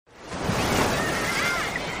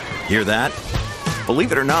Hear that?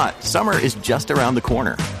 Believe it or not, summer is just around the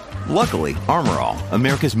corner. Luckily, Armor All,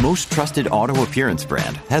 America's most trusted auto appearance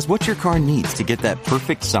brand, has what your car needs to get that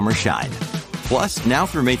perfect summer shine. Plus, now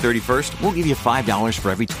through May 31st, we'll give you $5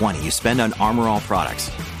 for every $20 you spend on Armor All products.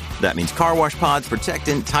 That means car wash pods,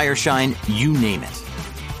 protectant, tire shine, you name it.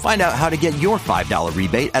 Find out how to get your $5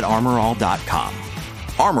 rebate at armorall.com.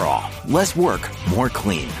 Armor All, less work, more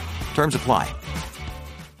clean. Terms apply.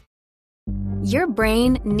 Your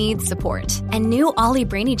brain needs support, and new Ollie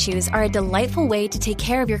Brainy Chews are a delightful way to take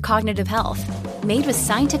care of your cognitive health. Made with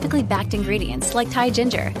scientifically backed ingredients like Thai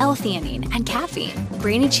ginger, L-theanine, and caffeine,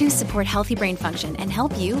 Brainy Chews support healthy brain function and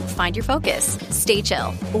help you find your focus, stay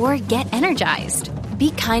chill, or get energized.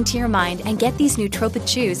 Be kind to your mind and get these nootropic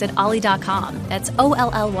chews at ollie.com. That's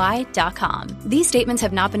OLLY.com. These statements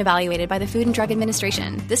have not been evaluated by the Food and Drug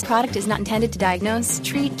Administration. This product is not intended to diagnose,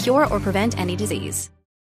 treat, cure, or prevent any disease.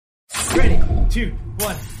 Ready, 2,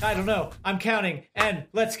 1, I don't know. I'm counting, and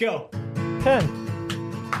let's go. 10.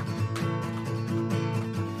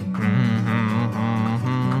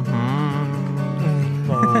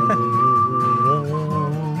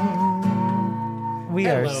 We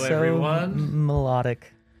are Hello, so everyone.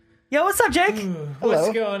 melodic. Yo, what's up, Jake?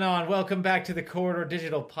 What's going on? Welcome back to the Corridor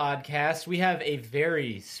Digital Podcast. We have a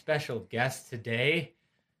very special guest today,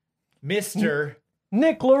 Mr.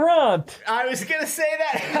 Nick Laurent. I was gonna say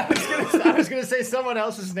that. I was gonna say someone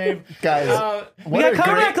else's name. Guys, We got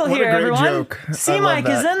Carmichael here, everyone. Joke. C-Mike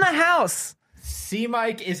is in the house.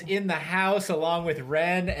 C-Mike is in the house along with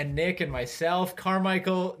Ren and Nick and myself.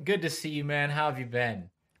 Carmichael, good to see you, man. How have you been?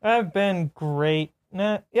 I've been great.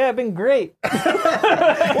 I've been great.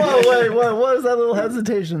 Whoa, wait, what was that little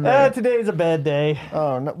hesitation there? Today's a bad day.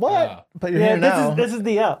 Oh, no, what? But you're Yeah, here now. this is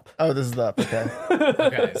the up. Oh, this is the up, okay.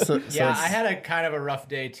 Okay. So Yeah, it's- I had a kind of a rough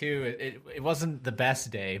day too. It wasn't the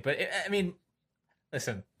best day, but I mean,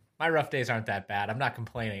 listen, my rough days aren't that bad. I'm not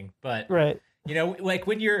complaining, but Right. you know, like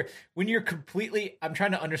when you're completely, I'm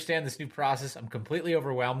trying to understand this new process. I'm completely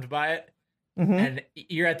overwhelmed by it, and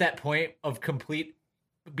you're at that point of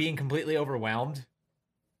being completely overwhelmed,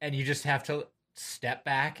 and you just have to step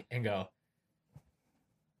back and go,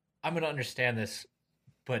 I'm going to understand this,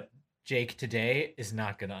 but Jake today is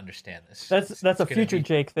not going to understand this. That's a future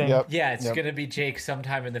Jake thing. Yep. Yeah, it's Yep. going to be Jake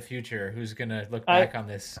sometime in the future who's going to look back on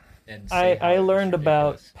this and say how I it was learned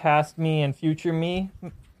about ridiculous. past me and future me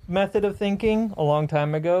method of thinking a long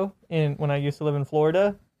time ago when I used to live in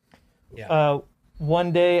Florida. Yeah.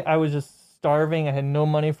 One day I was just starving. I had no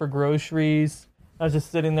money for groceries. I was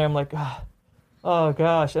just sitting there. I'm like, oh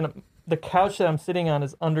gosh. And the couch that I'm sitting on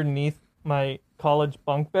is underneath my college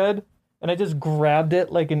bunk bed. And I just grabbed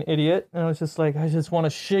it like an idiot. And I was just like, I just want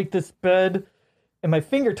to shake this bed. And my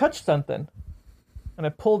finger touched something. And I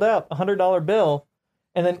pulled out a $100 bill.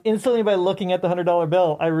 And then instantly by looking at the $100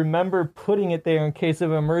 bill, I remember putting it there in case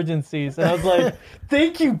of emergencies. And I was like,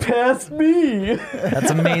 thank you, past me.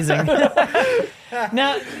 That's amazing.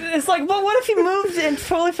 Now, it's like, well, what if you moved and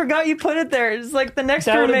totally forgot you put it there? It's like the next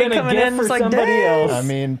That would've roommate been a coming gift in for is like, somebody dang. else. I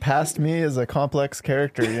mean, past me is a complex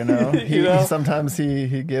character, you know? He sometimes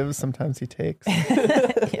he gives, sometimes he takes.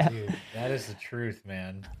 Dude, that is the truth,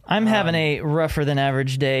 man. I'm having a rougher than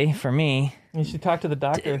average day for me. You should talk to the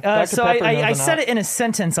doctor. Dr. So Pepper I knows said enough. it in a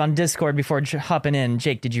sentence on Discord before hopping in.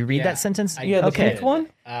 Jake, did you read Yeah, that sentence? I Yeah, the okay. fifth one?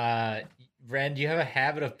 Ren, do you have a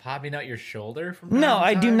habit of popping out your shoulder from No, time to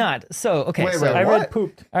I do time? not. So, okay. Wait, so, wait, I what? read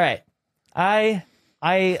pooped. all right. I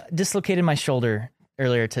dislocated my shoulder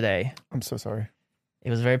earlier today. I'm so sorry. It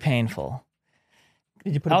was very painful.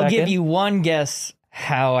 Did you put it I'll back give in? you one guess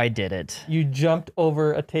how I did it. You jumped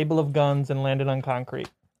over a table of guns and landed on concrete.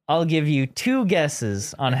 I'll give you two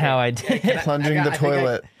guesses on how I did it. Plunging the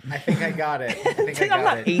toilet. I think I got it. I think I I'm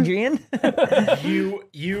got not it. Adrian.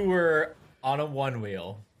 You were on a one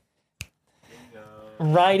wheel.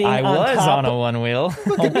 Riding I on was top on a one wheel.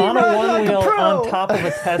 on a one wheel on top of a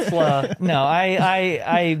Tesla. No,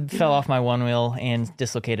 I fell off my one wheel and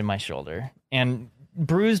dislocated my shoulder and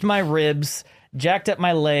bruised my ribs, jacked up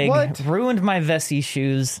my leg, What? ruined my Vessi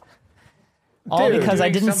shoes. All Dude. because I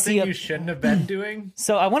Doing didn't something see you shouldn't have been doing.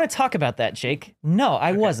 So I want to talk about that, Jake. No,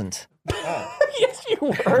 I wasn't. Yes, you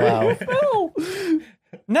were. Wow.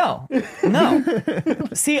 No.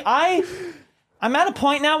 See, I'm at a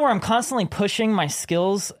point now where I'm constantly pushing my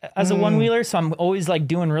skills as a one wheeler, so I'm always like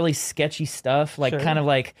doing really sketchy stuff, like Sure. kind of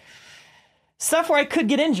like stuff where I could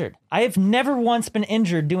get injured. I have never once been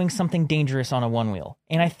injured doing something dangerous on a one wheel.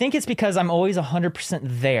 And I think it's because I'm always 100%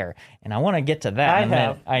 there. And I want to get to that in a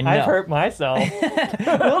minute. I know. I've hurt myself.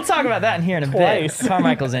 We'll talk about that in here in a Twice. bit.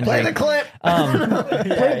 Carmichael's injury. Play the clip.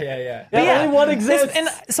 Yeah. Yeah, only one exists. And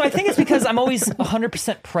so I think it's because I'm always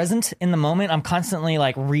 100% present in the moment. I'm constantly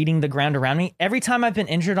like reading the ground around me. Every time I've been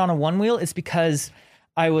injured on a one wheel, it's because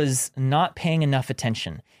I was not paying enough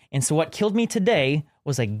attention. And so what killed me today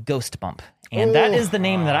was a ghost bump. And that is the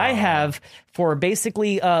name that I have for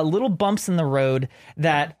basically little bumps in the road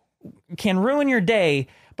that can ruin your day,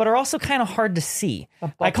 but are also kind of hard to see.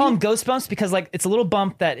 I call them ghost bumps because like it's a little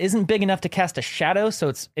bump that isn't big enough to cast a shadow, so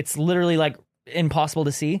it's literally like impossible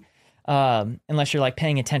to see unless you're like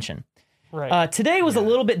paying attention. Right. Today was a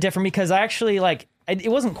little bit different because I actually like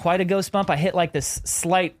it wasn't quite a ghost bump. I hit like this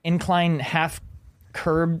slight incline half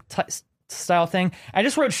curb style thing. I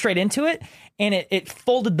just rode straight into it and it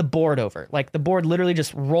folded the board over. Like the board literally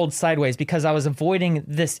just rolled sideways because I was avoiding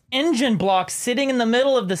this engine block sitting in the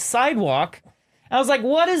middle of the sidewalk. I was like,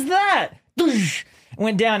 what is that?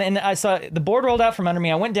 Went down and I saw the board rolled out from under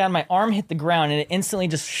me. I went down, my arm hit the ground and it instantly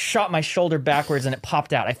just shot my shoulder backwards and it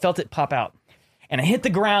popped out. I felt it pop out and I hit the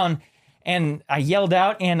ground and I yelled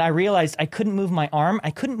out and I realized I couldn't move my arm.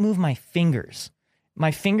 I couldn't move my fingers.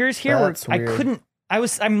 My fingers here That's were, weird. I couldn't,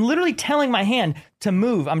 I'm literally telling my hand to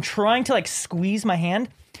move. I'm trying to like squeeze my hand.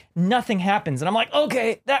 Nothing happens. And I'm like,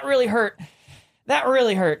 okay, that really hurt. That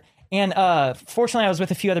really hurt. And fortunately, I was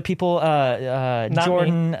with a few other people,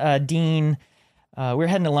 Jordan, Dean. We were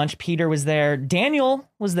heading to lunch. Peter was there. Daniel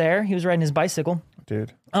was there. He was riding his bicycle.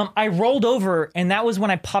 Dude. I rolled over, and that was when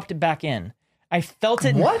I popped it back in. I felt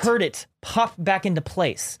it and heard it pop back into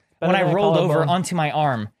place when I rolled over onto my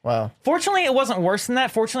arm. Wow. Fortunately, it wasn't worse than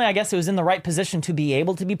that. Fortunately, I guess it was in the right position to be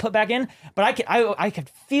able to be put back in, but I could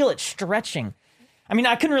feel it stretching. I mean,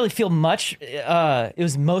 I couldn't really feel much. It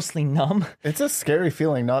was mostly numb. It's a scary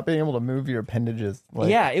feeling not being able to move your appendages.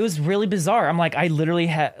 Yeah, it was really bizarre. I'm like, I literally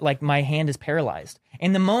had, like, my hand is paralyzed.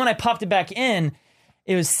 And the moment I popped it back in,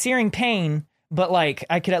 it was searing pain, but, like,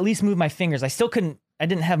 I could at least move my fingers. I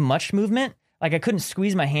didn't have much movement. Like, I couldn't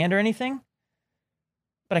squeeze my hand or anything,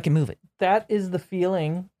 but I can move it. That is the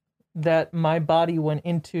feeling that my body went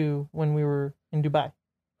into when we were in Dubai.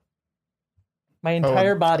 My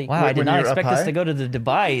entire body. Wow, I did not expect this to go to the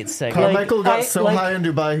Dubai segment. Carmichael got so high in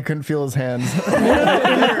Dubai he couldn't feel his hands.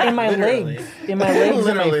 in my legs and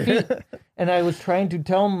my feet. And I was trying to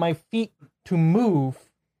tell my feet to move.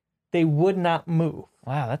 They would not move.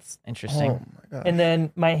 Wow, that's interesting. Oh my gosh. And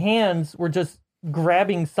then my hands were just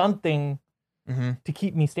grabbing something to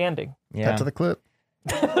keep me standing. Yeah. Cut to the clip.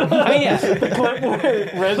 I mean, yeah. The clip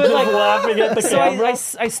where Red's like laughing at the camera.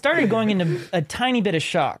 I started going into a tiny bit of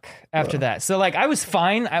shock after that. So, like, I was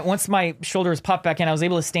fine. Once my shoulder was popped back in, I was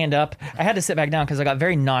able to stand up. I had to sit back down because I got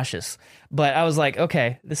very nauseous. But I was like,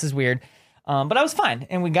 okay, this is weird. But I was fine.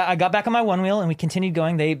 And I got back on my one wheel and we continued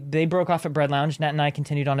going. They broke off at Bread Lounge. Nat and I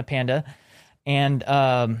continued on to Panda. And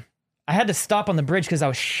I had to stop on the bridge because I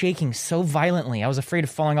was shaking so violently. I was afraid of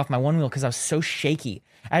falling off my one wheel because I was so shaky.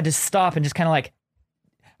 I had to stop and just kind of like,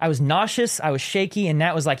 I was nauseous, I was shaky, and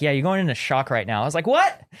Nat was like, yeah, you're going into shock right now. I was like,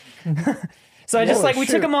 what? So I just we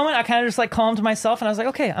took a moment, I kind of just like calmed myself, and I was like,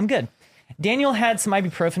 okay, I'm good. Daniel had some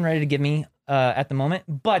ibuprofen ready to give me at the moment,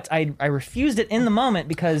 but I refused it in the moment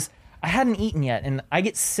because I hadn't eaten yet, and I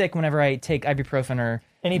get sick whenever I take ibuprofen or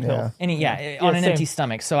any pill. On an empty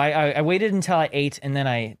stomach. So I waited until I ate, and then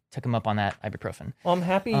I took him up on that ibuprofen. Well, I'm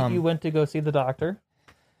happy you went to go see the doctor.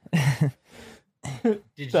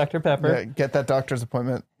 Dr. Pepper. Yeah, get that doctor's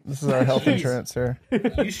appointment. This is our health insurance, sir.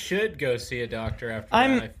 You should go see a doctor after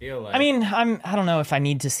that, I feel like. I mean, I don't know if I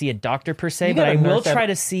need to see a doctor per se, but I will try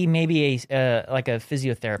to see maybe a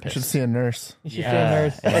physiotherapist. You should see a nurse. You should see a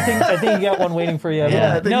nurse. I think you got one waiting for you.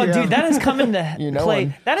 Yeah, dude, that has come into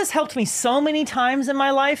play. That has helped me so many times in my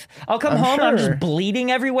life. I'll come home, I'm just bleeding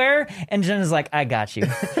everywhere, and Jen is like, I got you.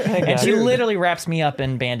 And she literally wraps me up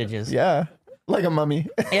in bandages. Yeah. Like a mummy.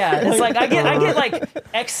 Yeah, it's like I get like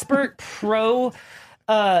expert pro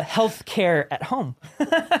healthcare at home.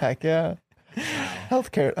 Heck yeah.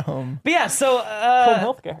 Healthcare at home. But yeah, so home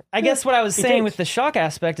healthcare. I guess what I was saying with the shock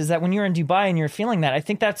aspect is that when you're in Dubai and you're feeling that, I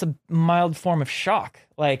think that's a mild form of shock.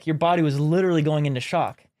 Like your body was literally going into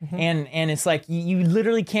shock. And it's like you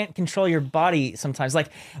literally can't control your body sometimes. Like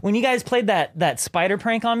when you guys played that spider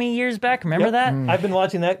prank on me years back, remember that? I've been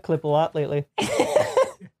watching that clip a lot lately.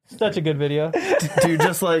 Such a good video. Do you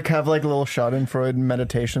just like have like little Schadenfreude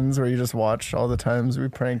meditations where you just watch all the times we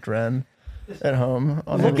pranked Ren at home?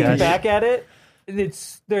 Looking back at it,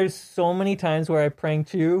 there's so many times where I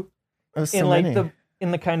pranked you in like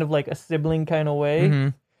in the kind of like a sibling kind of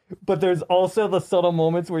way, but there's also the subtle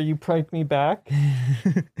moments where you prank me back.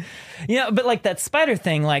 Yeah, but like that spider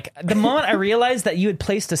thing, like the moment I realized that you had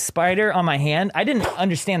placed a spider on my hand, I didn't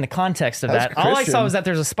understand the context of that. All I saw Christian. was that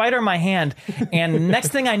there's a spider in my hand, and next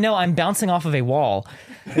thing I know, I'm bouncing off of a wall.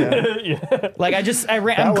 Like I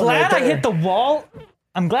ran. I'm one glad right I hit the there. wall.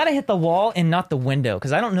 I'm glad I hit the wall and not the window,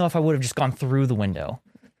 because I don't know if I would have just gone through the window.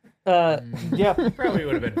 Yeah, Probably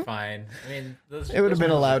would have been fine. I mean, It would have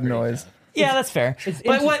been a loud noise. Yeah, that's fair.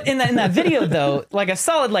 But what in that video though, like a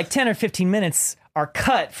solid like 10 or 15 minutes are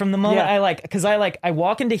cut from the moment I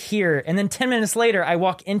walk into here, and then 10 minutes later I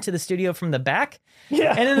walk into the studio from the back.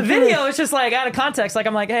 Yeah. And in the video it's just like out of context, like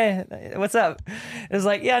I'm like, hey, what's up? It's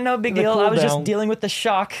like, yeah, no big deal. I was just dealing with the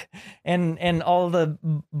shock and all the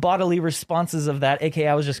bodily responses of that, aka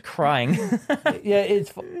I was just crying. yeah.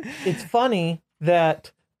 It's funny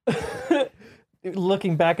that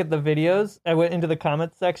looking back at the videos, I went into the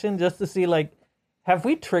comments section just to see like, have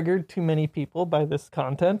we triggered too many people by this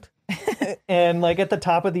content? And like at the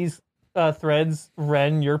top of these threads,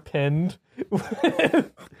 Ren, you're pinned,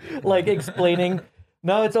 like explaining,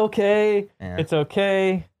 no, it's okay, it's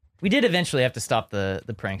okay. We did eventually have to stop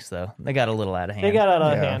the pranks though. They got a little out of hand. They got out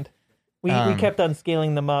of hand. We kept on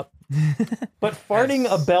scaling them up, but farting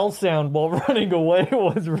a bell sound while running away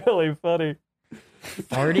was really funny.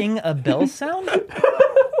 Farting a bell sound?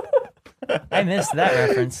 I missed that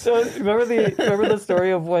reference. So remember the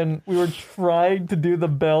story of when we were trying to do the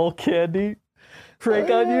bell candy prank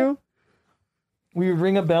on you? We would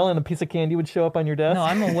ring a bell and a piece of candy would show up on your desk. No,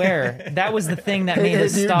 I'm aware. That was the thing that made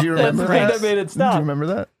us do you stop the remember pranks. that made it stop. Do you remember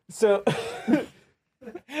that? So,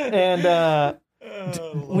 and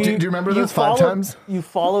Do you remember those 5 times? You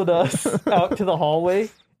followed us out to the hallway,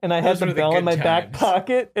 and I had Those the were the bell in good my back times.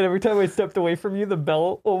 pocket, and every time I stepped away from you, the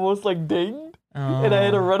bell almost like dinged, and I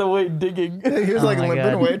had to run away digging. He was like my limping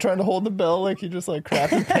God. away trying to hold the bell like he just like crapped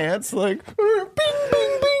his pants like bing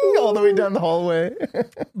bing bing all the way down the hallway.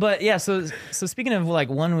 But yeah, so speaking of like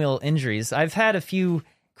one wheel injuries, I've had a few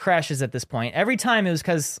crashes at this point. Every time it was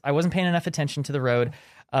because I wasn't paying enough attention to the road.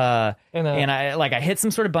 And I hit some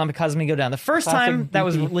sort of bump. It caused me to go down. The first Classic time that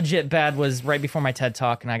was BP. legit bad was right before my TED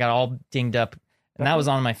talk, and I got all dinged up, and that was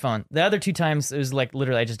on my phone. The other 2 times it was like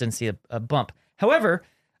literally I just didn't see a bump. However,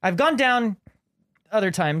 I've gone down other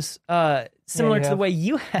times similar to the have. way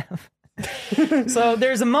you have. So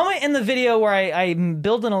there's a moment in the video where I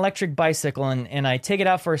build an electric bicycle and I take it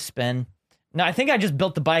out for a spin. No, I think I just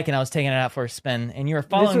built the bike and I was taking it out for a spin, and you were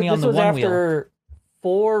following me on the This one was wheel.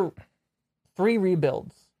 after 3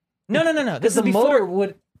 rebuilds. No. This is The motor before.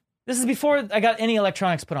 would This is before I got any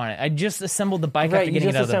electronics put on it. I just assembled the bike right. after You getting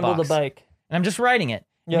just it out of the assembled box. the bike. And I'm just riding it.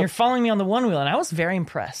 And Yep. you're following me on the one wheel, and I was very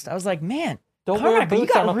impressed. I was like, man, Don't wear Carmack, you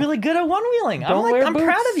boots got on a- really good at one wheeling. Don't wear I'm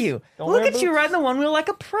proud boots. of you. Don't Look wear at you boots. riding the one wheel like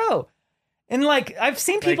a pro. And like I've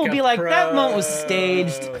seen people Like be a like, that moment was pro.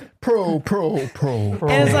 staged. Pro.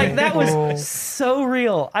 And it's like, that was so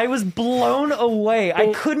real. I was blown away.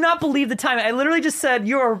 I could not believe the time. I literally just said,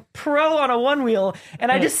 you're a pro on a one wheel.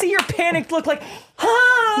 And I just see your panicked look like,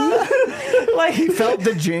 huh? Like, He felt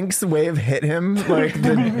the Jinx wave hit him, like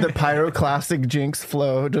the pyroclastic Jinx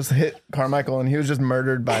flow just hit Carmichael, and he was just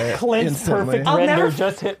murdered by it Clint's instantly. perfect I'll render never-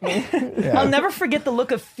 just hit me. I'll never forget the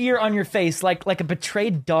look of fear on your face, like a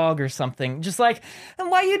betrayed dog or something. Just like,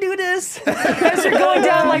 why you do this? As you're going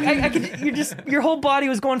down, like I could, your whole body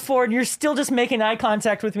was going forward, and you're still just making eye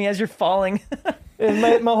contact with me as you're falling. And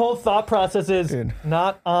my whole thought process is Dude.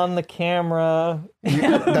 not on the camera.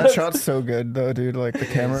 That shot's so good though, dude. Like the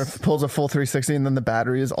camera pulls a full 360, and then the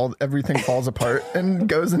battery is everything falls apart and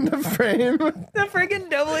goes into frame. The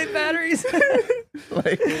freaking AA batteries.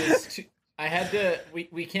 Like I had to.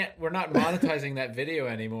 We can't. We're not monetizing that video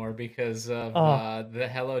anymore because of the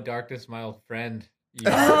Hello Darkness, My Old Friend.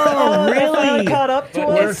 Oh, It finally caught up to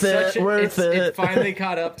But us. it finally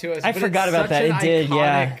caught up to us. I but forgot it's about such that. an It did,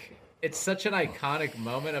 yeah. It's such an iconic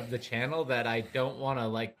moment of the channel that I don't want to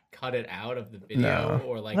like cut it out of the video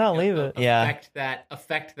or like No, leave it. Yeah.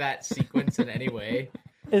 affect that sequence in any way.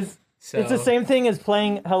 It's So the same thing as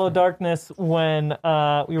playing Hello Darkness when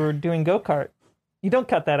we were doing go-kart. You don't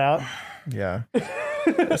cut that out. yeah.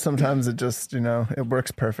 Sometimes it just, it works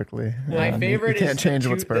perfectly. My favorite you can't is change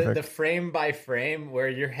what's perfect. the frame by frame where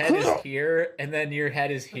your head is here and then your head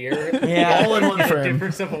is here. Yeah. All in one A frame.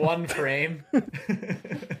 difference of one frame.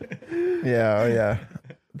 Yeah, oh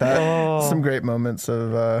yeah. Some great moments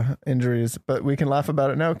of injuries, but we can laugh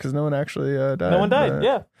about it now because no one actually died. No one died. But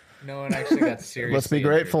Yeah. No one actually got seriously Let's be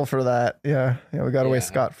injured. grateful for that. Yeah, we got away Yeah.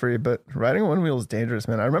 scot-free, but riding a one wheel is dangerous,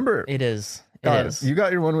 man. I remember It is. It God, is. you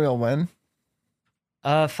got your one wheel when?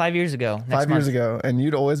 5 years ago. Next 5 years month. ago, and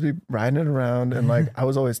you'd always be riding it around, and like I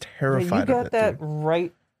was always Yeah, terrified you of got it. that dude.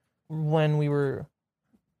 right when we were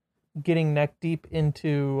getting neck deep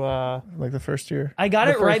into Like the first year. I got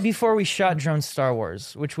The it right first- before we shot Drone Star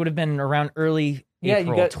Wars, which would have been around early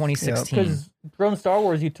April 2016. because Drone Star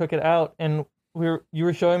Wars, you took it out and you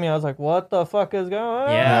were showing me. I was like, "What the fuck is going on?"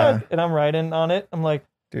 Yeah. And I'm writing on it. I'm like,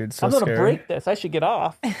 Dude, so "I'm gonna scary. break this. I should get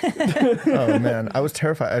off." Oh man, I was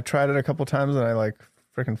terrified. I tried it a couple times and I like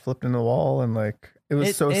freaking flipped into the wall and like it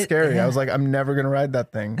was so scary. I was like, I'm never gonna ride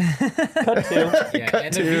that thing. Cut to. Yeah,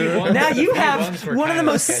 and the V1s, Now you the have V1s were one of the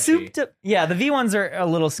kinda most sketchy. souped up. Yeah, the V1s are a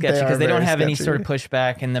little sketchy They are because they don't very have any sketchy. sort of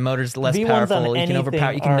pushback and the motor's less V1s on powerful. You can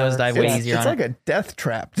overpower. You can anything nosedive are way sketchy. easier It's on like it. a death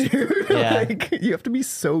trap, dude. Yeah. Like, you have to be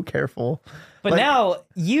so careful. But like- now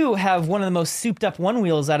you have one of the most souped up one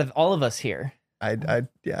wheels out of all of us here. I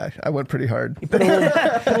went pretty hard. You have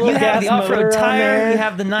gas the off-road motor on tire. there. You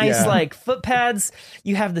have the nice Yeah. like foot pads.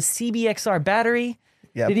 You have the CBXR battery.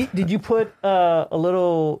 Yep. Did you put a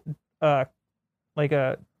little like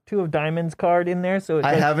a Two of Diamonds card in there? So it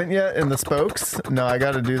I does- haven't yet in the spokes. No, I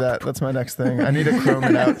got to do that. That's my next thing. I need to chrome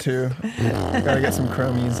it out too. Got to get some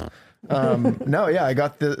chromies. No, yeah, I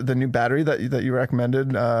got the new battery that you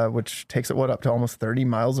recommended, which takes it up to almost 30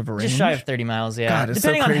 miles of range. Just shy of 30 miles, yeah. God, it's so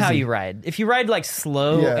Depending on how crazy. you ride. If you ride like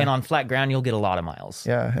slow Yeah. and on flat ground, you'll get a lot of miles.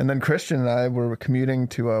 Yeah, and then Christian and I were commuting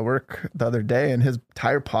to work the other day, and his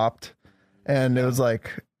tire popped, and it was like,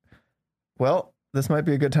 well, this might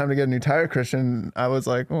be a good time to get a new tire, Christian. I was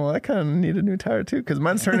like, well, I kind of need a new tire too, because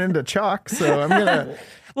mine's turning into chalk, so I'm gonna.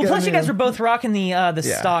 Well, get plus a you new- guys were both rocking the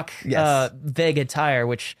stock Yes. Vega tire,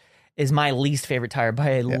 which is my least favorite tire by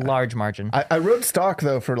a large margin. I rode stock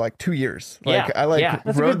though for like 2 years. Like Yeah, I like yeah.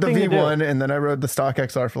 That's a rode good the thing to do. V1 and then I rode the stock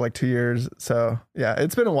XR for like 2 years. So yeah,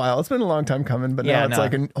 it's been a while. It's been a long time coming, but Yeah, now it's no.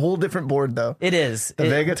 like a whole different board though. It is. The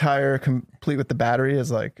Vega tire complete with the battery is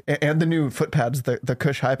like, and the new foot pads, the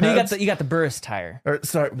Cush high No, pads. you got the Burris tire. Or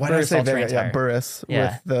sorry, why did I Burris say all-terrain Vega? Yeah, tire. Burris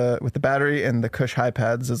Yeah. with the battery and the Cush high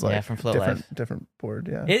pads is like Yeah, from Float Life. different board.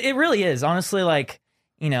 Yeah, It really is. Honestly, like,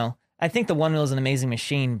 you know, I think the One Wheel is an amazing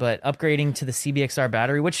machine, but upgrading to the CBXR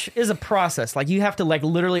battery, which is a process, like you have to like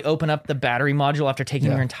literally open up the battery module after taking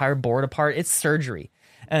Yeah. your entire board apart. It's surgery.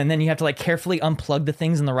 And then you have to like carefully unplug the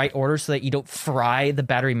things in the right order so that you don't fry the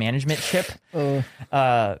battery management chip.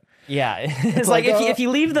 Yeah, it's like, like, if you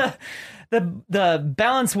leave the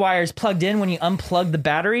balance wires plugged in when you unplug the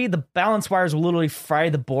battery, the balance wires will literally fry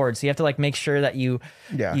the board. So you have to like make sure that you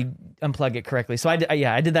unplug it correctly. So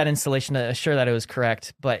I did that installation to assure that it was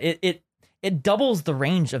correct. But it doubles the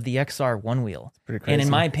range of the XR one wheel. pretty And in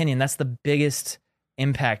crazy. my opinion, that's the biggest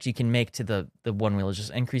impact you can make to the one wheel is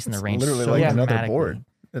just increasing the range. literally so like another dramatically. board.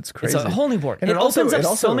 It's crazy. It's a whole new board. And it it also- opens up it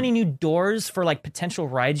also- so many new doors for like potential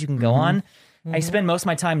rides you can go on. I spend most of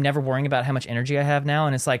my time never worrying about how much energy I have now.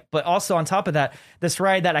 And it's like, but also on top of that, this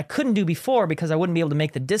ride that I couldn't do before because I wouldn't be able to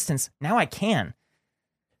make the distance, now I can.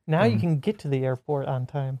 Now you can get to the airport on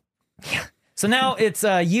time. So now it's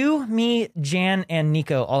you, me, Jan, and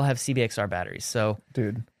Nico all have CBXR batteries. So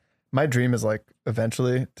Dude, my dream is like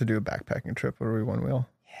eventually to do a backpacking trip where we one wheel.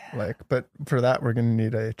 Yeah. Like, but for that we're gonna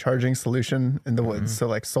need a charging solution in the woods. So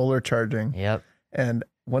like solar charging. yep. And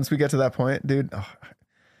once we get to that point, dude,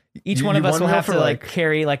 Each You- one of you us will one-wheel have for, to like like-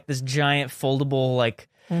 carry like this giant foldable like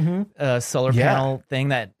solar Yeah. panel thing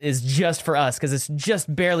that is just for us because it's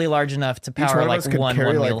just barely large enough to each power one of like us could one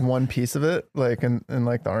carry wheel. like one piece of it, like in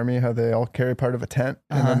like the army, how they all carry part of a tent,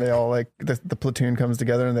 and then they all like the platoon comes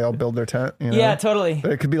together and they all build their tent. You know? Yeah, totally.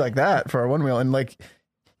 But it could be like that for our one wheel, and like,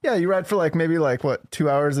 yeah, you ride for like maybe like what 2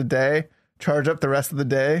 hours a day, charge up the rest of the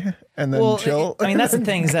day, and then chill. I mean, that's the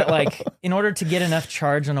thing is that like in order to get enough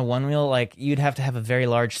charge on a one wheel, like you'd have to have a very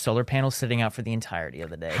large solar panel sitting out for the entirety of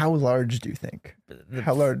the day. How large do you think?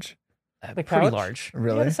 How large? The Pretty couch? large.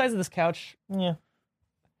 Really? Yeah, the size of this couch. Yeah.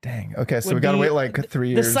 Dang. Okay, so would we gotta be- wait like 3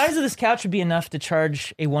 The years. size of this couch would be enough to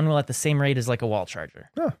charge a one wheel at the same rate as like a wall charger.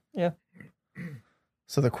 Yeah.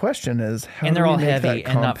 So the question is, how And do they're we all make heavy that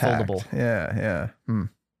and not compact? foldable. Yeah.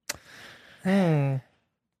 Hmm.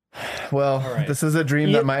 Well, right. this is a dream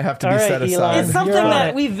You- that might have to all be right, set Elon. aside. It's something You're on that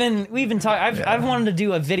it. we've been talking. I've wanted to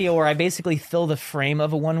do a video where I basically fill the frame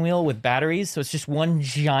of a one wheel with batteries, so it's just one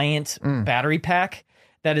giant battery pack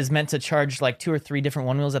that is meant to charge like 2 or 3 different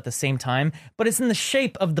one wheels at the same time. But it's in the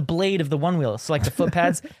shape of the blade of the one wheel, so like the foot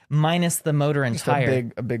pads minus the motor and Just tire.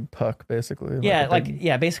 a big puck, basically. yeah, a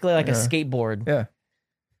big- basically like a skateboard. yeah.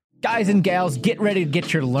 Guys and gals, get ready to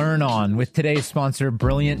get your learn on with today's sponsor,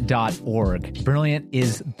 Brilliant.org. Brilliant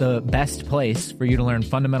is the best place for you to learn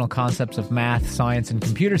fundamental concepts of math, science, and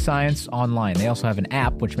computer science online. They also have an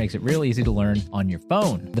app which makes it real easy to learn on your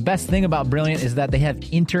phone. The best thing about Brilliant is that they have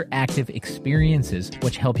interactive experiences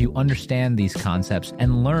which help you understand these concepts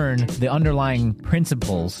and learn the underlying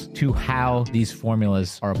principles to how these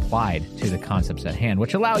formulas are applied to the concepts at hand,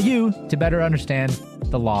 which allow you to better understand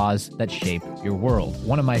the laws that shape your world.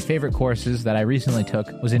 One of my favorite courses that I recently took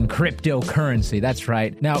was in cryptocurrency. That's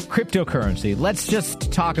right. Now, cryptocurrency, let's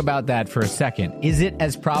just talk about that for a second. Is it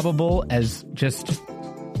as probable as just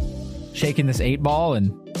shaking this 8-ball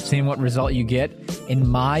and seeing what result you get? In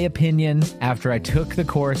my opinion, after I took the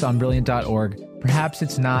course on Brilliant.org, perhaps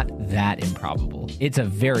it's not that improbable. It's a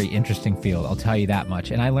very interesting field, I'll tell you that much.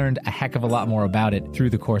 And I learned a heck of a lot more about it through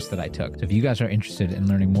the course that I took. So if you guys are interested in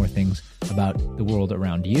learning more things about the world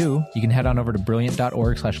around you, you can head on over to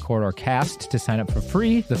brilliant.org/corridorcast to sign up for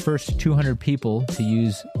free. The first 200 people to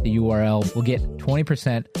use the URL will get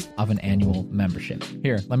 20% of an annual membership.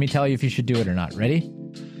 Here, let me tell you if you should do it or not. Ready?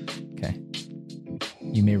 Okay.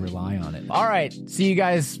 You may rely on it. All right. See you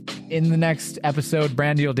guys in the next episode.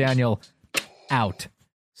 Brandiel Daniel out.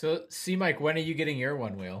 So, Mike, when are you getting your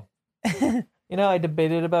one wheel? I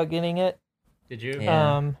debated about getting it. Did you?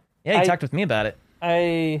 Yeah. You talked with me about it.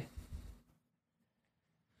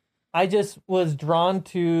 I just was drawn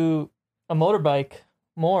to a motorbike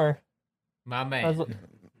more. My man. Just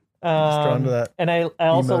drawn to that. And I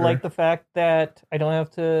also e-motor. like the fact that I don't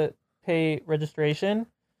have to pay registration.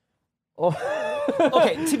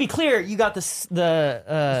 Okay, to be clear, you got the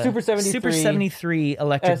Super 73 Super 73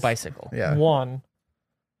 electric S- bicycle, Yeah. One.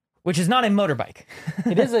 which is not a motorbike.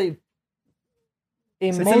 It is a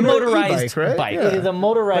It's a motor- motorized e-bike, right? bike. Yeah. It is a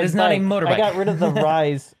motorized But it's not a bike. motorbike. I got rid of the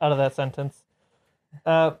rise out of that sentence.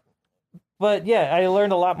 But yeah, I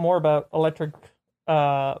learned a lot more about electric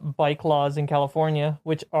bike laws in California,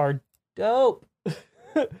 which are dope.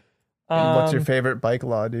 What's your favorite bike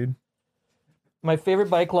law, dude? My favorite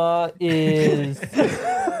bike law is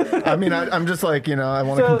I mean, I'm just like, I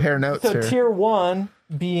want to compare notes so here. tier 1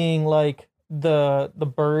 being like the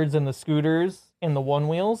birds and the scooters and the one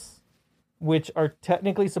wheels, which are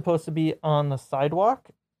technically supposed to be on the sidewalk.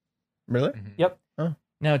 Really? Yep.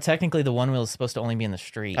 No, technically the one wheel is supposed to only be in the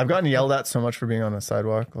street. I've gotten yelled at so much for being on a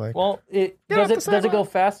sidewalk. Like, Well, Get does off the it go sidewalk.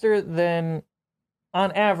 faster than,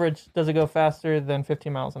 on average, does it go faster than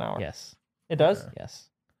 15 miles an hour? Yes, It does? yes.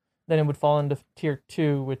 Then it would fall into tier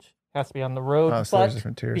 2, which has to be on the road. oh, so there's but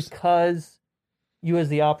different tiers. because you as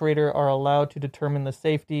the operator are allowed to determine the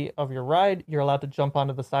safety of your ride, you're allowed to jump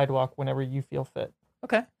onto the sidewalk whenever you feel fit.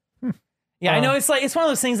 Okay. Yeah, I know it's one of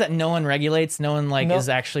those things that no one regulates, no one is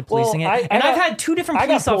actually policing Well, it. And I've had two different I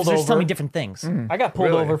got police pulled officers tell over. me different things. I got pulled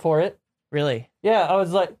Really? over for it. Really? Yeah, I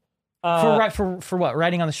was like, For what?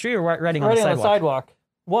 Riding on the street or riding on the riding sidewalk? on the sidewalk.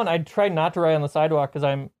 One, I try not to ride on the sidewalk because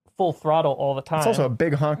I'm full throttle all the time. It's also a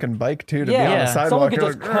big honking bike, too, to be yeah, on the yeah. sidewalk. Someone could You're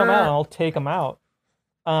just like, come out and "Grr." I'll take them out.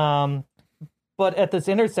 But at this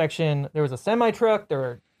intersection, there was a semi truck. There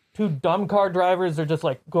were two dumb car drivers. They're just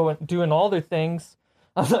like doing all their things.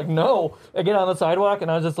 I was like, no. I get on the sidewalk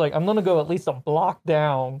and I was just like, I'm gonna go at least a block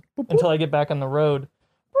down until I get back on the road.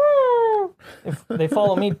 If they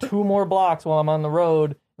follow me 2 more blocks while I'm on the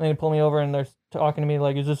road, and they pull me over and they're talking to me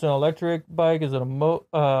like, is this an electric bike? Is it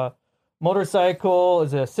a motorcycle?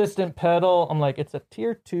 Is it assistant pedal? I'm like, it's a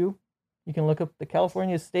tier 2. You can look up the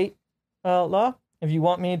California state law. If you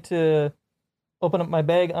want me to open up my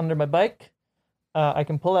bag under my bike, I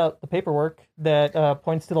can pull out the paperwork that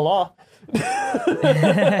points to the law.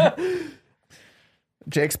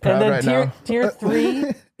 Jake's proud And then right now. tier 3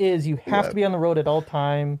 is you have to be on the road at all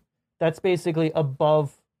time. That's basically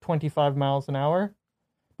above 25 miles an hour.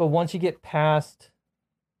 But once you get past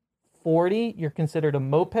 40, you're considered a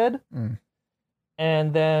moped.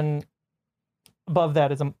 And then above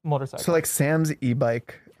that is a motorcycle. So, like Sam's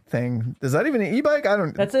e-bike thing, is that even an e-bike?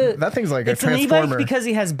 That's a- That thing's like It's a an transformer. e-bike because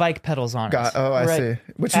he has bike pedals on it. I Right. see.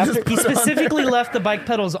 Which After- you just He put on specifically there. left the bike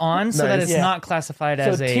pedals on so that Nice. it's Yeah. not classified So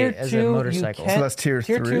as tier a 2, motorcycle. You can't, So that's tier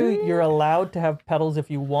 3? 2, you're allowed to have pedals if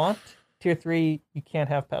you want. Tier 3, you can't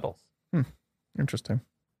have pedals. Interesting.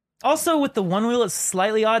 Also, with the one wheel, it's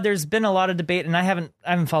slightly odd. There's been a lot of debate, and I haven't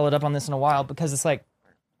followed up on this in a while because it's like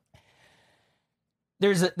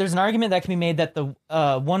there's an argument that can be made that the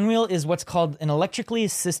one wheel is what's called an electrically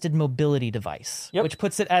assisted mobility device, Yep. which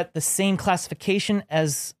puts it at the same classification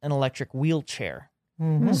as an electric wheelchair.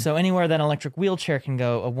 Mm-hmm. So anywhere that an electric wheelchair can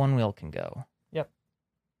go, a one wheel can go. Yep.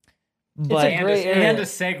 But a gray area. And a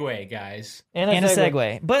segue, guys. and a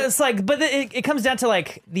segue. But it's like, but it comes down to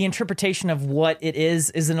like the interpretation of what it is.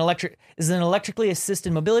 Is an electrically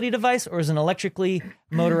assisted mobility device, or is an electrically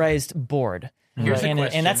motorized board? Here's a And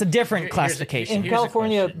question. that's a different Here's a- classification. In Here's a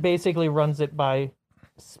California, question. basically runs it by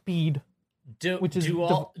speed. which is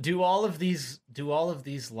do all of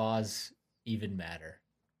these laws even matter?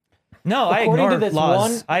 No, I According ignore to this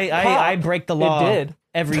laws. one I cop, break the it law did.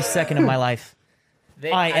 every second of my life.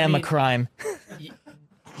 I am a mean, crime.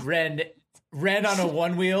 Ren on a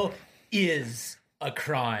one wheel is a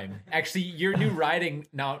crime. Actually, your new riding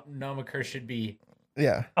nomenclature should be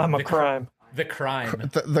Yeah. I'm a crime. the crime.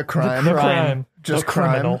 The crime. The crime. Just the crime.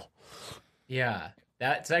 criminal. Yeah,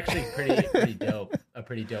 that's actually pretty dope. A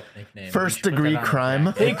pretty dope nickname. We First should put degree that on the crime.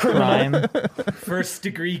 back. Hey, criminal. Crime. First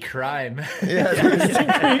degree crime.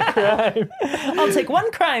 Yeah. I'll take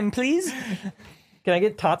one crime, please. Can I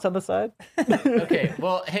get tots on the side? Okay,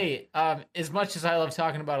 well, hey, as much as I love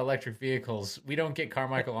talking about electric vehicles, we don't get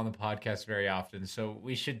Carmichael on the podcast very often, so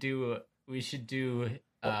we should do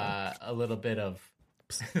a little bit of.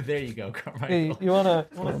 There you go, Carmichael. Hey, you wanna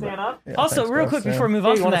stand up? Also, thanks, real bro. quick Sam. before we move Hey,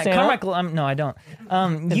 on you from wanna that, stand up? Carmichael. No, I don't.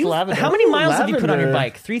 It's lavender. How many miles have you put on your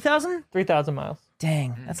Lavender. bike? 3,000? 3,000 miles.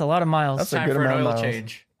 Dang, that's a lot of miles. That's a Time good for an amount of oil miles.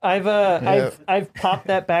 change. I've popped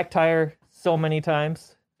that back tire so many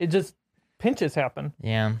times. It just pinches happen.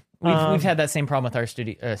 Yeah. We've had that same problem with our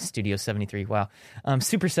Studio 73. Wow.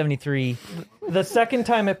 Super 73. The second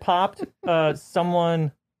time it popped,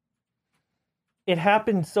 it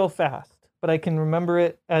happened so fast, but I can remember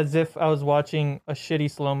it as if I was watching a shitty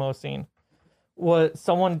slow-mo scene.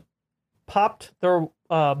 Someone popped their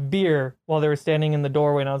beer while they were standing in the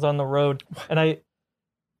doorway and I was on the road, and I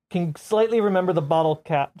can slightly remember the bottle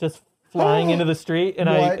cap just flying into the street, and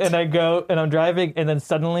What? I go and I'm driving, and then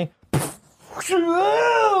suddenly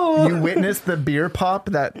You witnessed the beer pop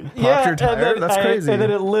that popped your tire? That's crazy. And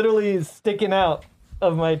then it literally is sticking out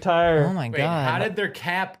of my tire. Oh my Wait, God. how did their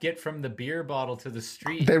cap get from the beer bottle to the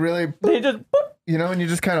street? They really, They just boop. you know, when you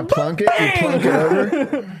just kind of plunk it, you plunk it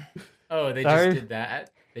over. Oh, they Sorry. just did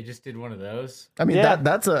that. They just did one of those. I mean, Yeah.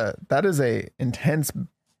 that is a intense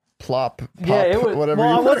plop, pop, Yeah, it was. whatever. Well,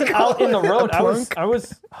 you I wanna wasn't call out in the it, a road. plunk. I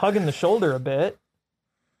was hugging the shoulder a bit,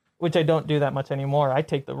 which I don't do that much anymore. I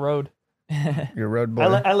take the road. You're a road boy.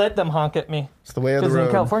 I let them honk at me. It's the way of the Because in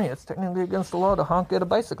road. California, it's technically against the law to honk at a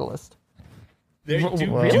bicyclist.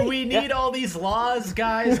 Do we need all these laws,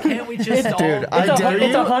 guys? Can't we just all... Dude, I It's dare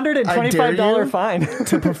it's you- a $125 fine.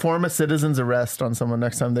 to perform a citizen's arrest on someone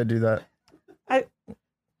next time they do that.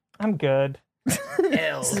 I'm good.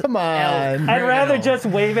 Come on. I'd rather just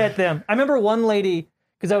wave at them. I remember one lady,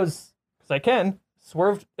 because I can,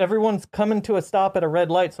 swerved. Everyone's coming to a stop at a red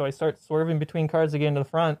light, so I start swerving between cars to get into the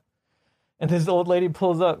front. And this old lady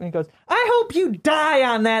pulls up and he goes, "I hope you die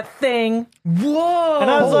on that thing." Whoa. And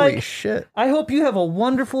I was Holy like, shit. "I hope you have a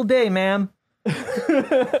wonderful day, ma'am."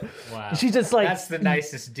 Wow. She's just like, That's the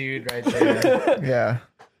nicest dude right there. Yeah.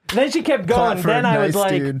 then she kept going. Clap for a Then I was nice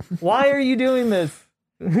like, dude. "Why are you doing this?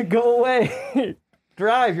 Go away.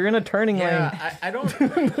 Drive. You're in a turning lane." Yeah, I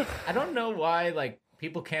don't know why like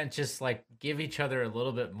people can't just like give each other a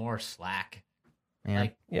little bit more slack. Yeah.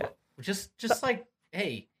 Like Yeah. just like,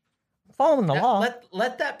 hey, Following the law.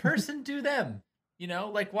 let that person do them. You know,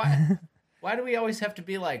 like why do we always have to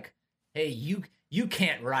be like, hey, you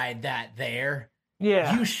can't ride that there.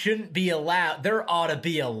 Yeah. You shouldn't be allowed. There ought to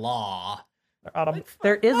be a law.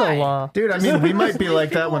 There is why? a law. Dude, I mean, we might be like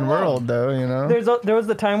that people when we're alone. old, though, you know? There was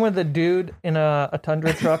the time when the dude in a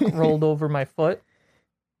Tundra truck rolled over my foot.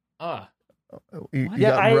 You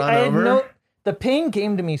Yeah, got I run had over? the pain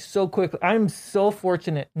came to me so quickly. I'm so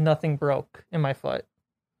fortunate nothing broke in my foot.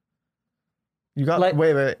 You got, like-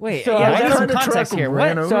 wait. Wait, So yeah, I I got need some the context truck here.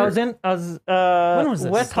 ran What? over. So I was When was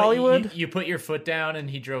this? West But Hollywood. You put your foot down and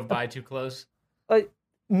he drove by too close.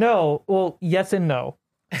 No, well, yes and no.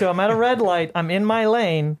 So I'm at a red light. I'm in my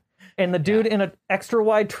lane, and the dude in an extra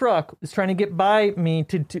wide truck is trying to get by me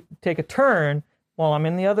to take a turn while I'm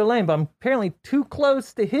in the other lane. But I'm apparently too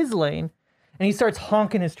close to his lane, and he starts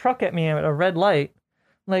honking his truck at me at a red light.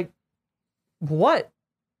 Like, what?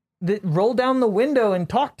 Roll down the window and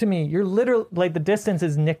talk to me. You're literally like the distance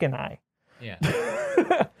is Nick and I. Yeah.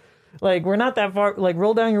 Like, we're not that far. Like,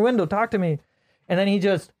 roll down your window, talk to me. And then he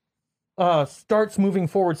just starts moving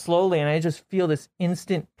forward slowly, and I just feel this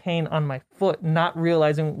instant pain on my foot, not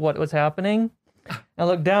realizing what was happening. I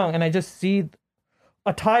look down, and I just see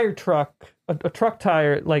a tire truck, a truck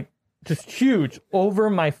tire, like, just huge over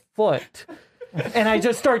my foot. And I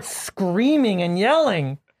just start screaming and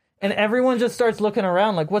yelling, and everyone just starts looking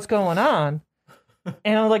around like, what's going on?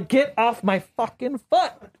 And I'm like, get off my fucking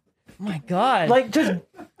foot. my God. Like, just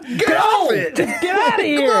Get off it! get out of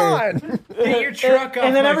here. Come on! Get your truck off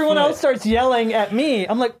And then my everyone foot. else starts yelling at me.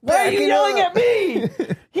 I'm like, why are you Back it yelling up. at me?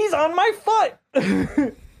 He's on my foot.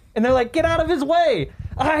 And they're like, get out of his way.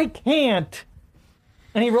 I can't.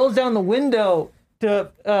 And he rolls down the window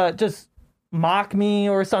to just mock me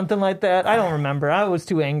or something like that. I don't remember. I was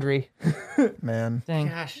too angry. Man. Dang.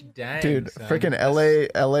 Gosh dang, Dude, son. freaking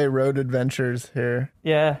LA road adventures here.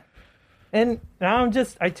 Yeah. And now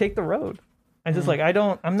I take the road. I just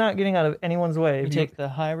I'm not getting out of anyone's way. You take the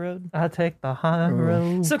high road. I take the high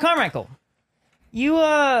road. So Carmichael, you we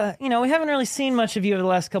haven't really seen much of you over the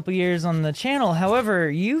last couple years on the channel. However,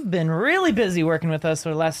 you've been really busy working with us for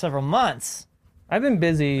the last several months. I've been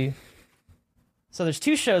busy So there's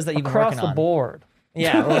 2 shows that you've been across working the on. board.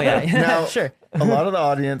 Yeah, well, yeah, Now, sure. A lot of the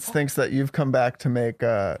audience thinks that you've come back to make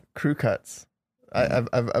crew cuts.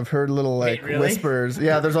 I've heard little like really? whispers.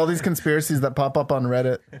 Yeah, there's all these conspiracies that pop up on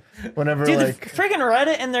Reddit whenever Dude, like the friggin'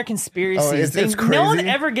 Reddit and their conspiracies. it's No one crazy.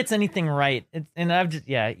 ever gets anything right. And I've just,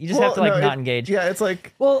 you just Well, have to like no, not engage. Yeah, it's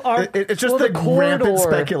like Well, it's just the rampant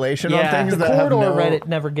speculation on Yeah. things The that have corridor no. Reddit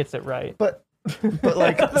never gets it right. But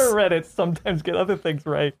like Other Reddits sometimes get other things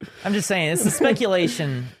right. I'm just saying, it's the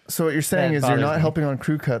speculation. so what you're saying That is you're bothers not me. helping on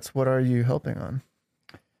crew cuts. What are you helping on?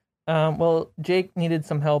 Well, Jake needed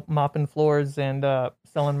some help mopping floors and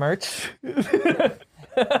selling merch. Thanks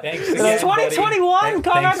It's again, 2021, buddy. Carmichael,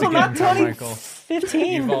 Thanks not again, Carmichael.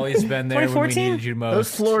 2015. You've always been there when we 2014? needed you most.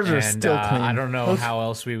 Those floors are and, still clean. I don't know how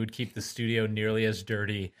else we would keep the studio nearly as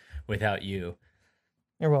dirty without you.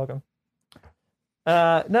 You're welcome.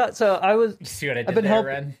 No, so You see what I did I've been there, help-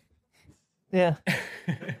 Ren? yeah.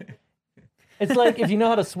 It's like if you know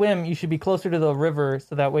how to swim, you should be closer to the river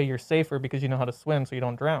so that way you're safer because you know how to swim so you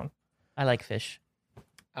don't drown. I like fish.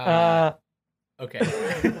 Okay.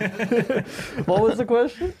 What was the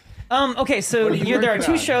question? Okay, so What are you there are working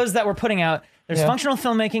 2 on? shows that we're putting out. There's Yeah. Functional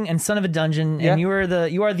Filmmaking and Son of a Dungeon, Yeah. and you are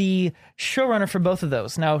the showrunner for both of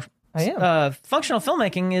those. Now, I am. Functional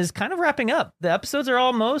Filmmaking is kind of wrapping up. The episodes are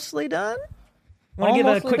all mostly done. Want to All give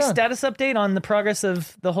a mostly quick done. status update on the progress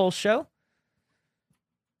of the whole show?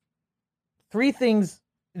 3 things,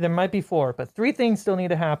 there might be 4, but 3 things still need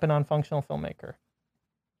to happen on Functional Filmmaker.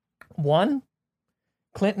 1,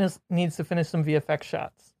 Clinton needs to finish some VFX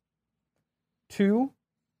shots. 2,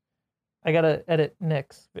 I gotta edit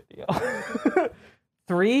Nick's video.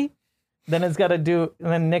 3, then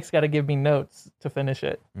then Nick's gotta give me notes to finish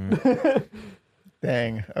it.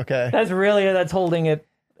 Dang. Okay. That's holding it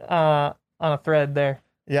on a thread there.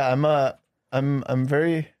 Yeah, I'm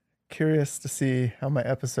very curious to see how my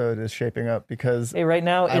episode is shaping up because Hey, right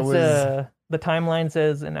now I it's was- the timeline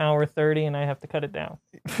says an hour 30 and I have to cut it down.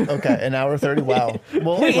 okay, an hour 30. Wow.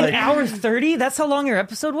 Well, Wait, like, an hour 30? That's how long your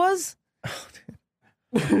episode was?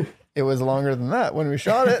 it was longer than that when we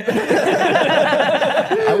shot it.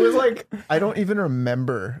 I was like, I don't even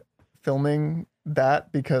remember filming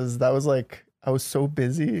that because that was like I was so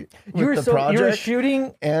busy with the project you were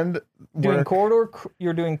shooting and doing work. corridor.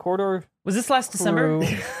 You're doing corridor. Was this last December? crew.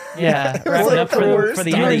 Yeah, was wrapping like up the for worst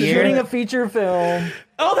the time. end of the You're year. shooting a feature film.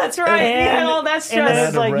 Oh, that's right. You had all that And stress. then had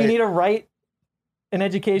it's to like write. you need to write an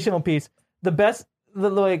educational piece.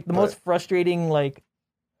 The most frustrating like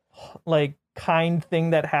kind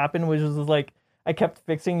thing that happened was like I kept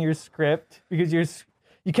fixing your script because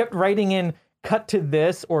you kept writing in cut to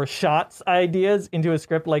this or shots ideas into a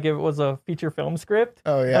script like if it was a feature film script.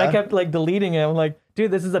 Oh, And yeah? I kept like deleting it. I'm like,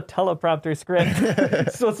 dude, this is a teleprompter script.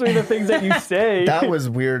 It's supposed to be the things that you say. That was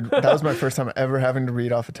weird. That was my first time ever having to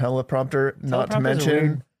read off a teleprompter. Not to Teleprompters are mention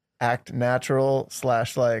weird. act natural /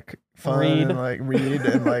 like fun Read. and like read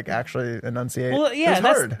and like actually enunciate. Well, It yeah,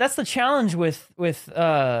 was hard. that's the challenge with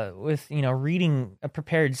reading a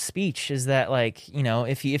prepared speech is that like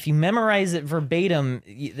if you memorize it verbatim,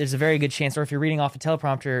 there's a very good chance, or if you're reading off a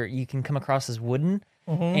teleprompter, you can come across as wooden.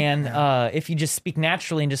 And if you just speak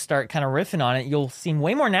naturally and just start kind of riffing on it, you'll seem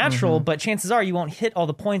way more natural. But chances are you won't hit all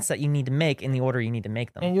the points that you need to make in the order you need to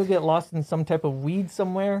make them. And you'll get lost in some type of weed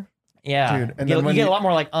somewhere. Yeah, Dude, and you then when get you- a lot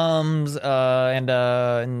more like and then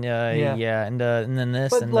this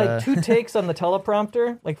But and like 2 takes on the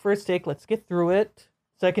teleprompter. Like first take, let's get through it.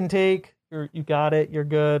 Second take, you got it, you're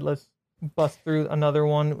good. Let's bust through another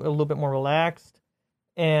one a little bit more relaxed.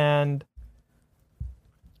 And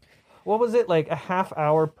what was it, like a half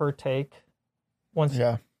hour per take? Once,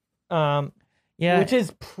 Yeah. yeah, which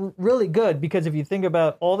is really good because if you think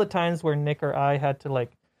about all the times where Nick or I had to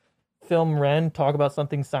like film Ren talk about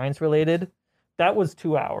something science related, that was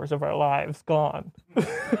 2 hours of our lives gone.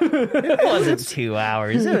 It wasn't 2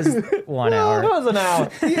 hours. It was 1 hour. It was an hour.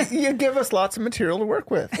 You give us lots of material to work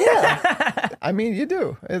with. Yeah, I mean, you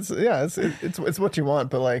do. It's what you want,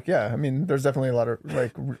 but like, yeah, I mean, there's definitely a lot of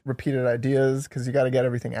like repeated ideas because you got to get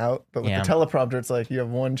everything out. But with the teleprompter, it's like you have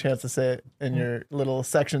one chance to say it in your little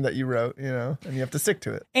section that you wrote, and you have to stick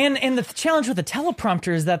to it. And the challenge with the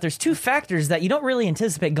teleprompter is that there's two factors that you don't really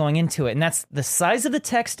anticipate going into it, and that's the size of the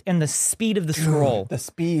text and the speed of the scroll. The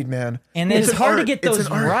speed, man. And it's hard to get those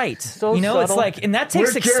right. So it's subtle. like, and that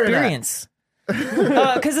takes experience.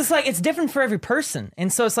 Because it's like, it's different for every person.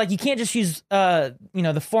 And so it's like, you can't just use,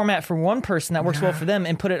 the format for one person that works well for them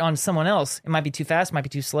and put it on someone else. It might be too fast, might be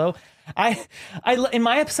too slow. In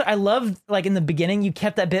my episode, I love, like in the beginning, you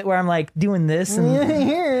kept that bit where I'm like doing this.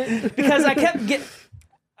 And, because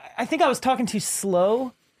I think I was talking too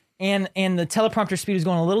slow. And the teleprompter speed was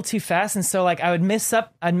going a little too fast, and so like I'd mess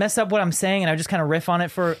up what I'm saying, and I would just kind of riff on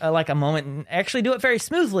it for like a moment and actually do it very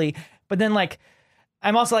smoothly. But then like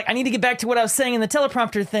I'm also like, I need to get back to what I was saying in the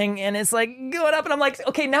teleprompter thing, and it's like going up, and I'm like,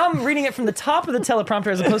 okay, now I'm reading it from the top of the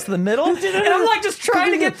teleprompter as opposed to the middle, and I'm like just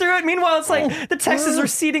trying to get through it. Meanwhile, it's like the text is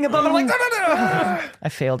receding above. I'm like, no. I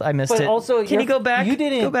failed. I missed But it. also, can you go back? You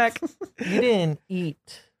didn't go back. You didn't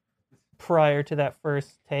eat prior to that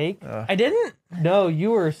first take. I didn't. No,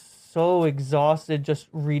 you were so exhausted just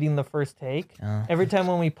reading the first take. Every time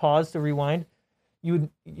when we paused to rewind, you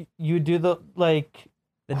do the like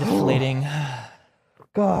The deflating.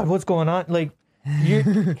 God, what's going on? Like your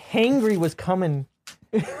hangry was coming.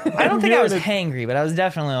 I don't think I was hangry, but I was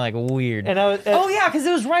definitely like weird. And I was, oh yeah, because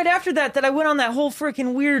it was right after that I went on that whole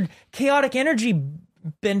freaking weird chaotic energy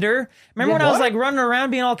bender. Remember when I was like running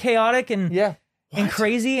around being all chaotic and and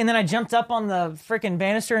crazy, and then I jumped up on the freaking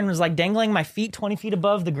banister and was like dangling my feet 20 feet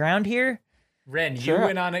above the ground here. Ren, you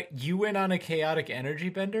went on a chaotic energy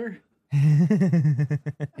bender?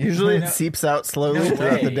 Usually it seeps out slowly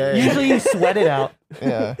throughout the day. usually you sweat it out.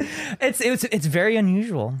 Yeah. It's very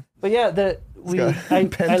unusual. But yeah, I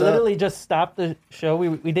literally just stopped the show.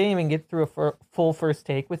 We didn't even get through a full first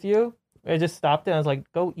take with you. I just stopped it and I was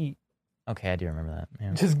like, go eat. Okay, I do remember that.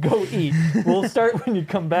 Yeah. Just go eat. We'll start when you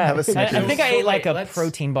come back. Have a Snickers. I think I ate like a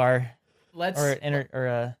protein bar. Let's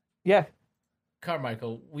yeah.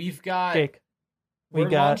 Carmichael, we've got Jake.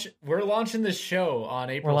 we're launching the show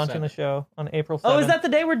on April. We're launching 7th. the show on April 7th. Oh, is that the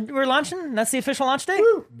day we're launching? That's the official launch day?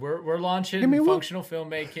 We're launching functional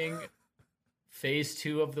filmmaking, phase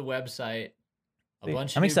 2 of the website.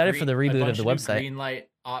 I'm excited for the reboot of the website. Green light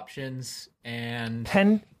options and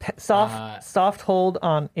soft hold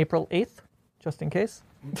on April 8th, just in case.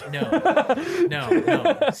 No.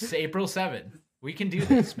 It's April 7th. We can do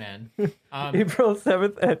this, man. April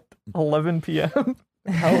 7th at 11 p.m.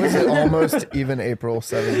 How is it almost even April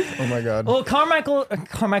 7th? Oh my God. Well,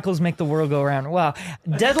 Carmichael's make the world go around. Wow.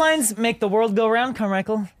 Deadlines make the world go around,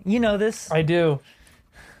 Carmichael. You know this. I do.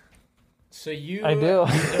 So I do.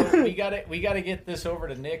 So we gotta get this over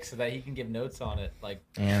to Nick so that he can give notes on it. Like,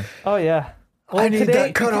 yeah. Oh yeah. Well, I need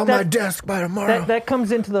that cut on my desk by tomorrow. That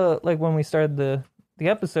comes into the like when we started the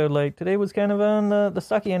episode. Like today was kind of on the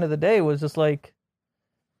sucky end of the day. Was just like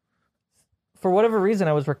for whatever reason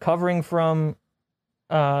I was recovering from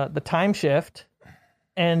the time shift,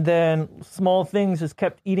 and then small things just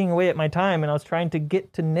kept eating away at my time, and I was trying to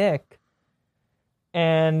get to Nick,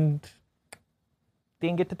 and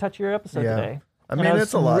didn't get to touch your episode today. I mean,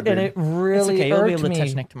 it's a lot, dude. And it really okay. You'll be able to me.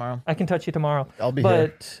 touch Nick tomorrow. I can touch you tomorrow. I'll be here.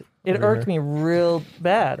 But it irked me real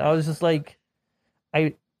bad. I was just like,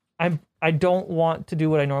 I don't want to do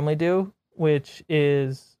what I normally do, which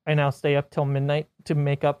is I now stay up till midnight to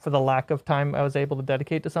make up for the lack of time I was able to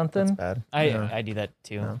dedicate to something. That's bad. I do that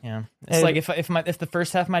too. Yeah. It's like if the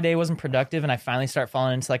first half of my day wasn't productive and I finally start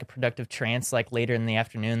falling into like a productive trance like later in the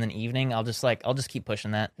afternoon than evening, I'll just keep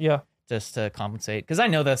pushing that. Yeah. Just to compensate, because I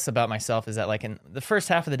know this about myself is that like in the first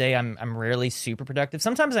half of the day I'm rarely super productive.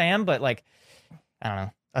 Sometimes I am, but like I don't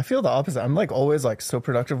know. I feel the opposite. I'm like always like so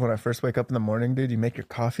productive when I first wake up in the morning, dude. You make your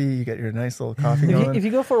coffee, you get your nice little coffee going. If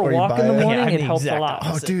you go for a walk in the morning, it helps a lot.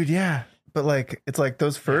 Oh, dude, yeah. But like it's like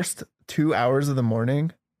those first 2 hours of the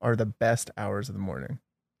morning are the best hours of the morning.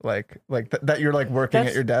 Like that you're like working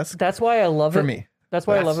at your desk. That's why I love it. For me. That's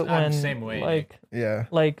why I love it when I'm the same way.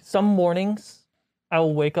 Like some mornings I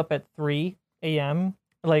will wake up at 3 a.m.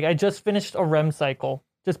 Like I just finished a REM cycle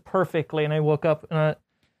just perfectly, and I woke up and I'm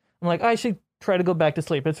like, I should try to go back to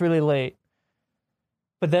sleep. It's really late.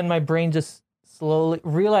 But then my brain just slowly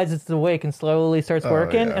realizes it's awake and slowly starts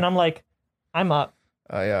working, and I'm like, I'm up.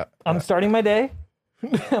 Yeah. I'm starting my day.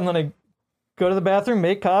 I'm gonna go to the bathroom,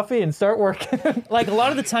 make coffee, and start working. Like a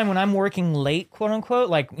lot of the time when I'm working late, quote unquote,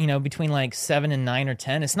 like, you know, between like 7 and 9 or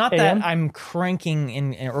 10, it's not AM? that I'm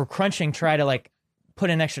cranking or crunching, try to like put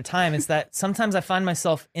in extra time. It's that sometimes I find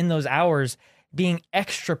myself in those hours being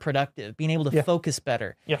extra productive, being able to focus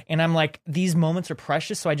better. Yeah. And I'm like, these moments are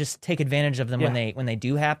precious, so I just take advantage of them when they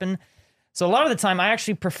do happen. So a lot of the time I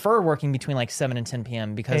actually prefer working between like 7 and 10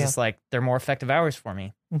 p.m. because it's like they're more effective hours for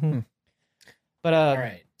me. Mm-hmm. But All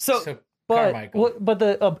right. so Carmichael. But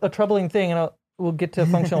a troubling thing, and we'll get to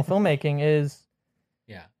functional filmmaking, is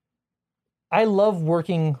I love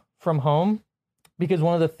working from home because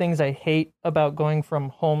one of the things I hate about going from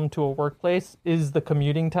home to a workplace is the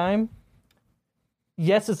commuting time.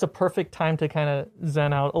 Yes, it's a perfect time to kind of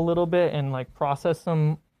zen out a little bit and like process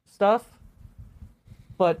some stuff.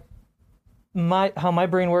 But how my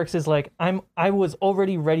brain works is like I was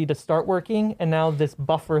already ready to start working, and now this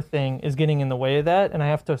buffer thing is getting in the way of that, and I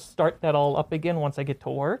have to start that all up again once I get to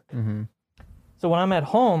work. Mm-hmm. So when I'm at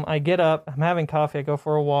home, I get up, I'm having coffee, I go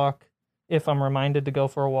for a walk if I'm reminded to go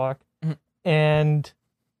for a walk, and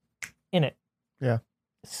in it. Yeah.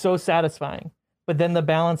 So satisfying. But then the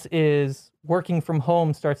balance is working from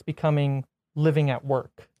home starts becoming living at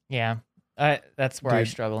work. yeah, that's where I Dude,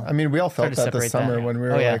 struggle. I mean, we all It's hard felt to that this separate that. summer when we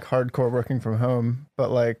were Oh, yeah. like hardcore working from home. But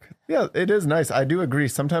like, yeah, it is nice. I do agree.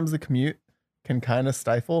 Sometimes the commute can kind of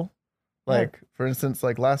stifle. Like, for instance,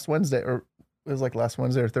 like last Wednesday or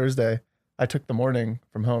Thursday, I took the morning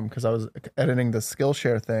from home because I was editing the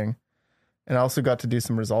Skillshare thing. And I also got to do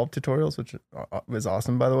some Resolve tutorials, which was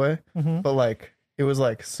awesome, by the way. Mm-hmm. But like, it was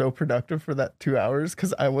like so productive for that 2 hours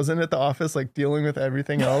because I wasn't at the office like dealing with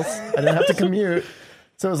everything else. I didn't have to commute.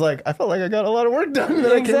 So it was like, I felt like I got a lot of work done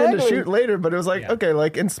that I came in to shoot later. But it was like, okay,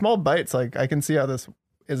 like in small bites, like I can see how this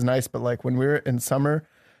is nice. But like when we were in summer,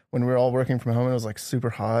 when we were all working from home, it was like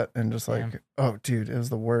super hot and just like, oh, dude, it was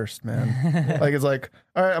the worst, man. Like, it's like,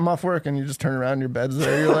 all right, I'm off work. And you just turn around, your bed's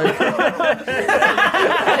there. You're like,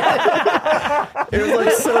 it was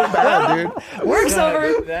like so bad, dude. Work's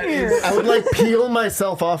over. That is, I would like peel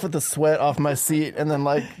myself off with the sweat off my seat and then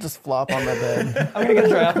like just flop on my bed. I'm gonna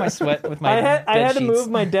dry off my sweat with my I had bed to sheets. move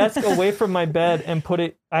my desk away from my bed and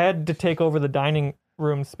I had to take over the dining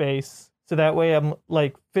room space. So that way I'm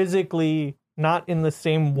like physically not in the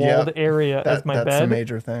same walled area as my that's bed. a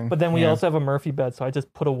major thing. But then we also have a Murphy bed, so I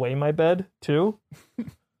just put away my bed too.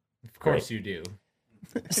 of course you do.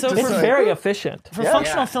 So Just It's for, like- very efficient. for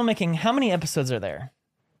functional filmmaking, how many episodes are there?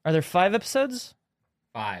 Are there 5 episodes?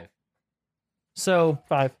 5. So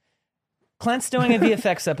 5. Clint's doing a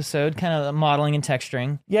VFX episode, kind of modeling and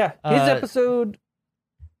texturing. Yeah, his Uh, episode.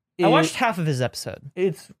 I watched half of his episode.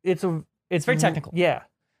 It's very technical. Yeah,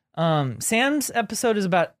 Sam's episode is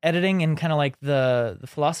about editing and kind of like the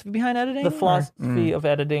philosophy behind editing. the philosophy of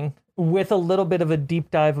editing with a little bit of a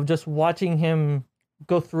deep dive of just watching him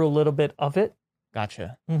go through a little bit of it.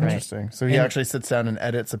 Gotcha. Mhm. Right. Interesting. So he And- actually sits down and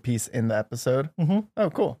edits a piece in the episode. Mhm. Oh,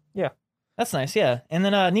 cool. That's nice. Yeah. And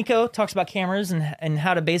then Nico talks about cameras and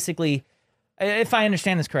how to basically, if I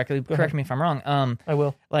understand this correctly, correct me if I'm wrong. I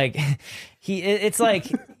will. Like it's like,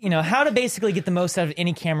 you know, how to basically get the most out of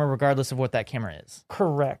any camera regardless of what that camera is.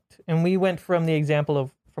 Correct. And we went from the example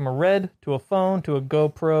of from a Red to a phone to a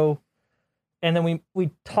GoPro, and then we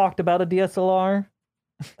talked about a DSLR,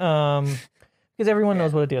 because everyone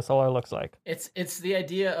knows what a DSLR looks like. It's the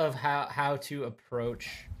idea of how to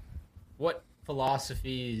approach what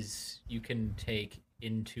philosophies you can take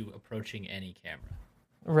into approaching any camera.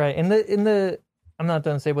 Right. In the I'm not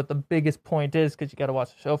going to say what the biggest point is because you got to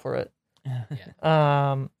watch the show for it.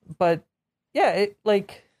 But yeah, it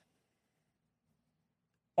like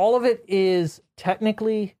all of it is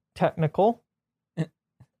technically technical,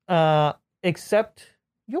 except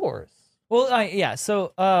yours. Well, yeah.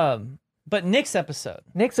 So, but Nick's episode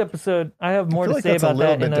Nick's episode, I have more feel to like say that's a about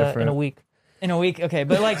little that bit in a different. week. in a week. Okay.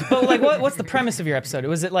 But what's the premise of your episode?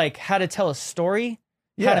 Was it like how to tell a story?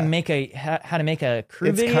 How to Yeah. make a crew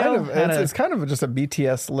It's video? kind of How to- it's kind of just a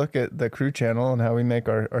BTS look at the crew channel and how we make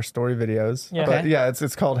our story videos. Yeah. But Okay. yeah,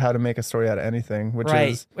 it's called How to Make a Story Out of Anything, which right.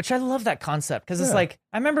 is Which I love that concept because it's Yeah. like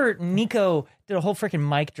I remember Nico did a whole freaking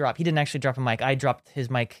mic drop. He didn't actually drop a mic. I dropped his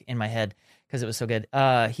mic in my head because it was so good.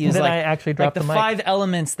 He was Then like, I actually like dropped the the mic. 5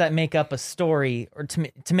 elements that make up a story, or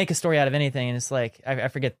to make a story out of anything. And it's like I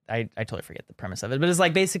forget. I totally forget the premise of it, but it's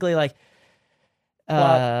like basically like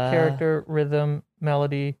Plot, character, rhythm,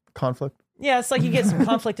 melody. conflict. Yeah, it's like you get some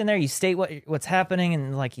conflict in there. You state what's happening,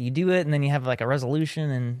 and like you do it, and then you have like a resolution,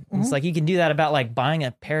 and it's like you can do that about like buying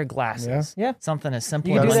a pair of glasses. Yeah. Something as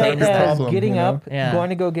simple You can as do Gotta that solve your as problem, getting you know? up, Yeah. going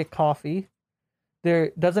to go get coffee.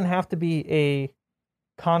 There doesn't have to be a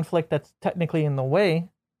conflict that's technically in the way.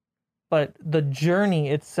 but the journey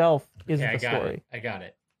itself is Okay, the story. I got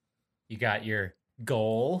it. You got your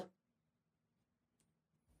goal.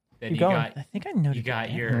 Then Keep you going. got I think I know. you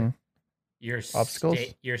got your Obstacles?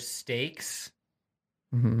 your stakes.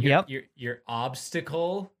 Mhm. Yep. Your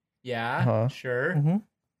obstacle. Yeah, Uh-huh. sure. Mhm.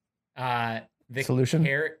 The Solution?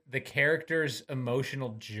 the character's emotional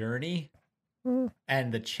journey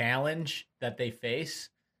and the challenge that they face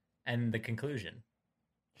and the conclusion.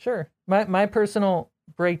 Sure. My personal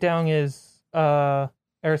breakdown is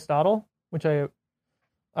Aristotle, which I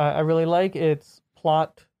really like. It's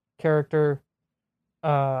plot, character,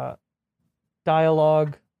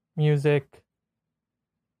 dialogue, music,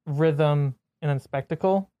 rhythm, and then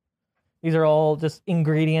spectacle. These are all just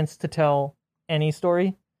ingredients to tell any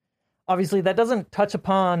story. Obviously, that doesn't touch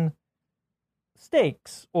upon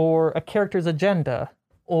stakes or a character's agenda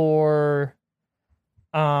or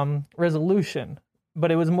resolution,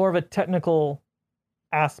 but it was more of a technical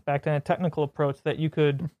aspect and a technical approach that you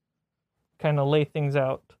could kind of lay things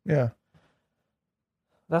out. Yeah.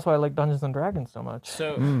 That's why I like Dungeons and Dragons so much.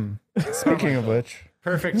 So Speaking of which,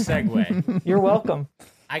 perfect segue. You're welcome.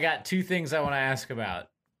 I got two things I want to ask about.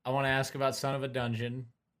 I want to ask about Son of a Dungeon,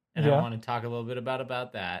 and Yeah. I want to talk a little bit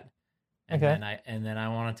about that. And Okay. then I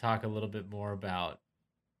want to talk a little bit more about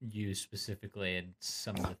you specifically and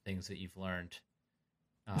some of the things that you've learned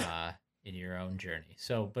in your own journey.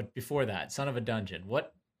 So, but before that, Son of a Dungeon,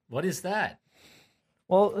 what is that?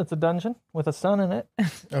 Well, it's a dungeon with a sun in it.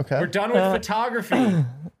 okay. We're done with photography.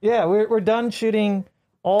 Yeah, we're done shooting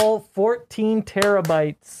all 14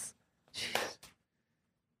 terabytes.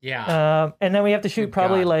 Yeah. And then we have to shoot Good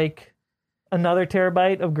probably God. like another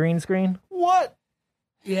terabyte of green screen. What?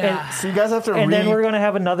 Yeah. So you guys have to And then we're going to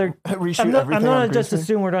have another. reshoot I'm everything on gonna green just screen?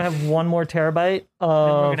 assume we're going to have one more terabyte And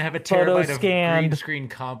of we're gonna have a photo terabyte of green scanned. screen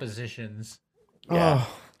compositions. Oh,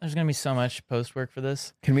 There's gonna be so much post work for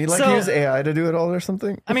this. can we So- use AI to do it all or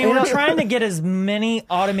something? I mean, we're trying to get as many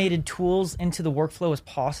automated tools into the workflow as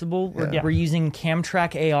possible. Yeah. We're using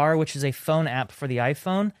Camtrack AR, which is a phone app for the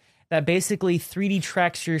iPhone that basically 3D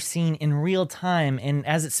tracks your scene in real time. And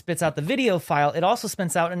as it spits out the video file, it also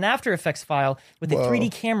spits out an After Effects file with a Whoa. 3D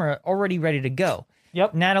camera already ready to go.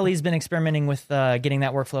 Yep. Natalie's been experimenting with getting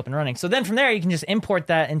that workflow up and running. So then from there, you can just import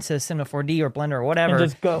that into Cinema 4D or Blender or whatever And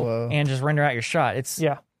just go. Whoa. and just render out your shot. It's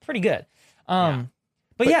Yeah. pretty good. But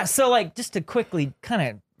yeah, so like just to quickly kind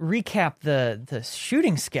of recap the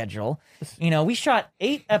shooting schedule, we shot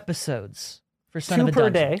 8 episodes for Son 2 of a per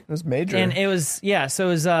Dungeon. day. It was major. And it was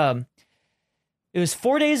it was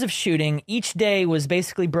 4 days of shooting. Each day was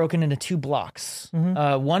basically broken into 2 blocks.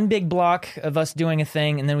 One big block of us doing a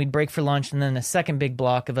thing, and then we'd break for lunch, and then a second big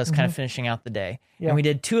block of us kind of finishing out the day. Yeah. And we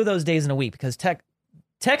did 2 of those days in a week because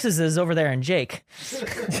Texas is over there in Jake.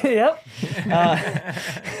 Yep.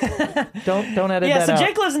 Don't edit Yeah, that so out.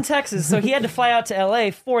 Jake lives in Texas, so he had to fly out to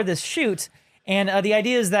LA for this shoot. And the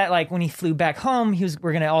idea is that like when he flew back home,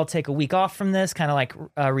 we're gonna all take a week off from this, kind of like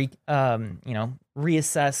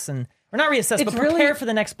reassess and or not reassess, It's but really- prepare for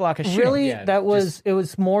the next block of shooting. Really, Yeah, it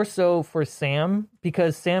was more so for Sam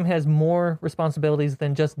because Sam has more responsibilities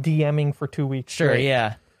than just DMing for 2 weeks. Sure, straight.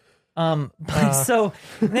 yeah. So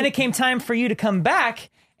then it came time for you to come back,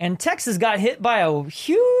 and Texas got hit by a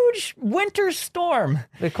huge winter storm.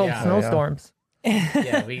 They're called Yeah. snowstorms.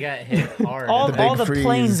 Yeah, we got hit hard. All big the freeze.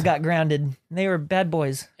 planes got grounded. They were bad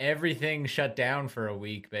boys. Everything shut down for a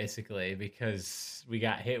week basically because we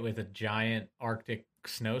got hit with a giant Arctic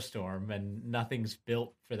snowstorm and nothing's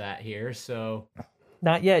built for that here. So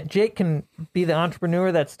Not yet. Jake can be the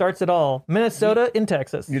entrepreneur that starts it all. Minnesota in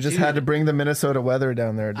Texas. you just had to bring the Minnesota weather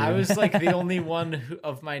down there, dude. I was like the only one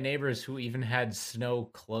of my neighbors who even had snow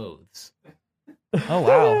clothes. Oh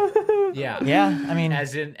wow. Yeah. Yeah, I mean,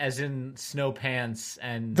 As in snow pants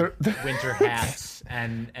and They're- winter hats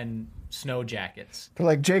and snow jackets. They're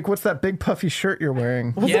like, Jake, what's that big puffy shirt you're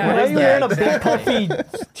wearing? Yeah, Why are is you that? wearing a big puffy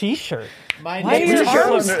t-shirt? My why are your neighbors,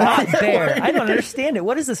 arms under- not bare? I don't understand it.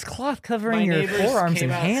 What is this cloth covering my your neighbors forearms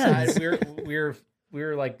came and hands? outside. We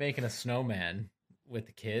were like making a snowman with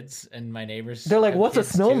the kids, and my neighbors. They're like, have "What's a kids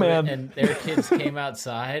too," snowman? And their kids came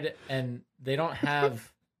outside, and they don't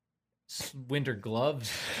have winter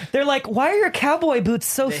gloves. They're like, why are your cowboy boots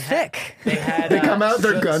so They had- thick? They had. They come out,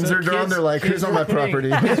 their so- guns so are drawn. kids- They're like, kids "Who's on were my putting-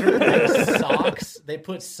 property?" kids were putting socks. They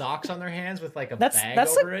put socks on their hands with like a bag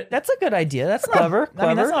over it. That's a good idea. That's not, Clever, I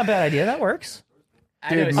mean, that's clever. not a bad idea. That works. I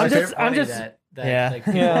know, Dude, it's my just favorite- funny I'm just- that Yeah. like,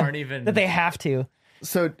 people Yeah. aren't even That they have to.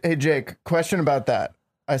 So, hey, Jake, question about that.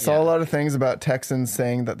 I saw Yeah. a lot of things about Texans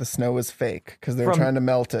saying that the snow was fake because they were From- trying to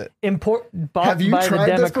melt it. Bought Have you by the tried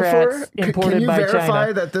this Democrats, before? imported Can you by verify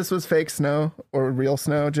China. that this was fake snow or real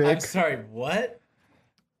snow, Jake? I'm sorry, what?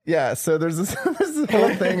 Yeah, so there's this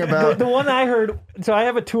whole thing about the one I heard. So I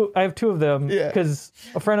have two of them. Yeah. Because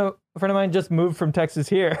a friend of mine just moved from Texas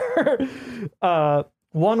here.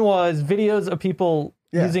 One was videos of people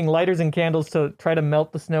using lighters and candles to try to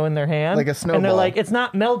melt the snow in their hand, like a snowball. And they're like, "It's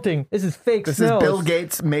not melting. This is fake This snow." is Bill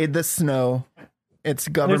Gates made this snow. It's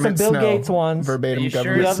government There's some Bill snow. Gates ones. Verbatim Are you sure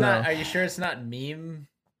government it's snow. not? Are you sure it's not meme?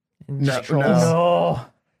 No. No,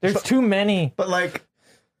 there's too many. But like,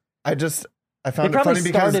 I found it probably funny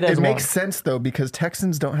because started as it makes one. sense though, because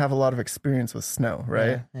Texans don't have a lot of experience with snow,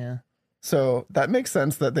 right? Yeah. So that makes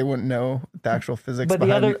sense that they wouldn't know the actual physics But the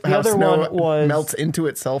behind other how snow one was- melts into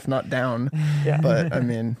itself, not down. Yeah. But I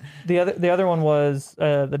mean, The other one was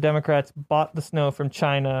the Democrats bought the snow from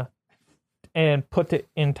China and put it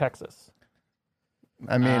in Texas. if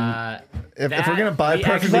we're That- gonna buy we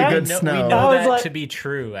perfectly actually good know, snow, we I know was that like- to be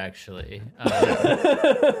true. Actually,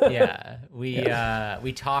 yeah,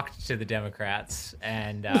 we talked to the Democrats,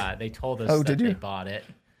 and they told us Oh, that did they you? bought it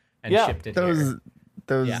and Yeah. shipped it those here.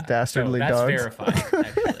 Yeah, dastardly so that's dogs. verified.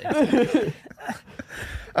 Actually,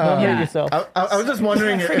 Don't hurt Yeah. yourself. I was just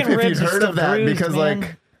wondering if Freaking you'd ribs are heard still of that bruised, because man.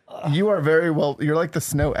 like you are very well. You're like the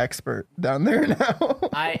snow expert down there now.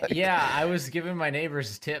 I was giving my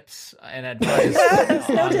neighbors tips and advice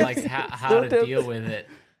on like how to deal with it,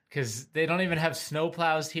 because they don't even have snow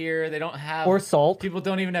plows here. They don't have Or salt. People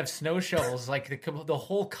don't even have snow shovels. Like the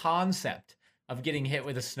whole concept of getting hit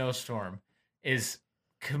with a snowstorm is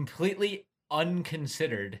completely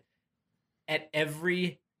unconsidered at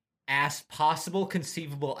every possible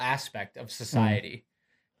conceivable aspect of society.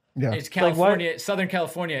 Yeah, It's California. Southern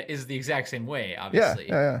California is the exact same way, obviously.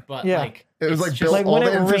 yeah. But Yeah. like It was it's like just- built- Like all when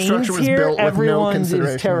the it rains infrastructure was here, built with no everyone consideration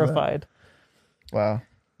is of that. terrified. Wow.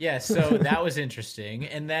 Yeah, so that was interesting.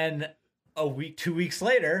 And then 2 weeks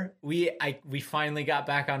later, we finally got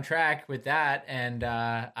back on track with that, and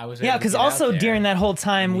I was able Yeah, to because get out also there. during that whole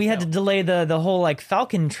time, and we we had to felt- delay the whole like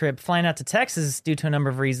Falcon trip flying out to Texas due to a number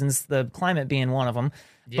of reasons, the climate being one of them.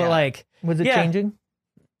 Yeah. But like, Was it Yeah. changing?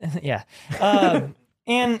 yeah,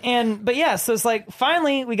 but yeah, so it's like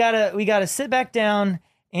finally we gotta sit back down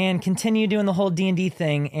and continue doing the whole D&D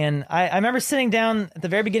thing. And I remember sitting down at the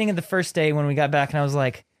very beginning of the first day when we got back, and I was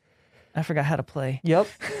like, I forgot how to play. Yep.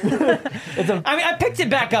 It's a I mean, I picked it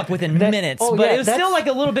back up within minutes, oh, but yeah, it was still that's- like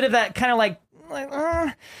a little bit of that kind of like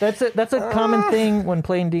that's a common thing when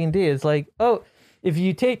playing D&D. Is like, oh, if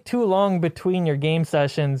you take too long between your game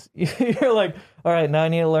sessions, you're like, all right, now I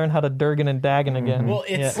need to learn how to Durgan and Dagon again. Well,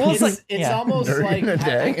 it's Well, it's it's, like- it's yeah. almost During like the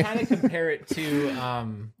I day. kind of compare it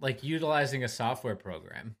to like utilizing a software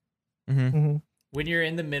program. Mhm. When you're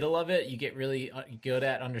in the middle of it, you get really good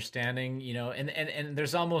at understanding, you know, and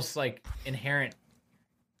there's almost like inherent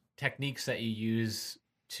techniques that you use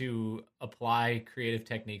to apply creative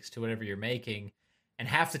techniques to whatever you're making. And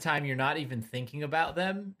half the time you're not even thinking about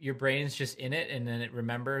them. Your brain's just in it, and then it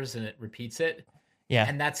remembers and it repeats it. yeah.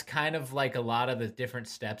 And that's kind of like a lot of the different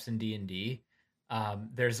steps in D&D.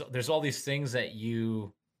 There's all these things that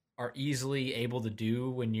you are easily able to do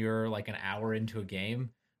when you're like an hour into a game,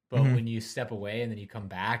 but when you step away and then you come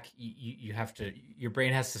back, you have to, your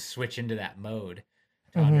brain has to switch into that mode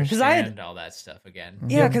to 'Cause I had- understand all that stuff again.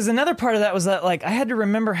 Yeah, because another part of that was that like I had to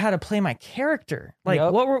remember how to play my character. Like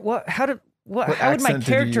Yep. how would my accent did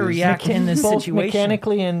you character use? react in this Both situation?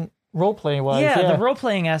 mechanically and role playing wise. Yeah, the role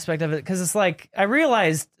playing aspect of it, because it's like I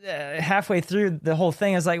realized halfway through the whole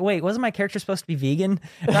thing, I was like, wait, wasn't my character supposed to be vegan?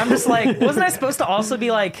 And I'm just like, wasn't I supposed to also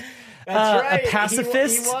be like That's right. a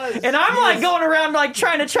pacifist? He was. And I'm He like was. going around like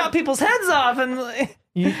trying to chop people's heads off, and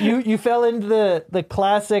You fell into the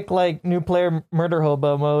classic like new player murder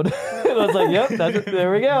hobo mode. And I was like, yep,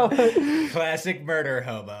 there we go. Classic murder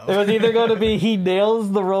hobo. It was either going to be he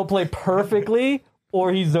nails the roleplay perfectly,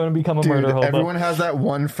 or he's going to become a Dude, murder hobo. everyone has that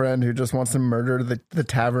one friend who just wants to murder the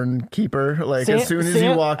tavern keeper. Like as soon as you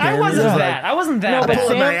Sam- walk in, I wasn't he's that. I wasn't that No, but bad.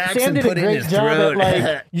 Pull my axe Sam and did put a it in great his job at throat.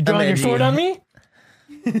 like, you drawing your I'm sword on Eddie. me?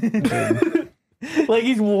 Like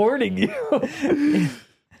he's warning you.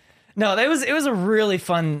 No, it was a really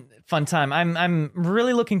fun time. I'm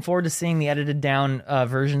really looking forward to seeing the edited down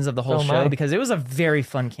versions of the whole So am show I. because it was a very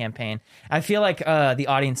fun campaign. I feel like the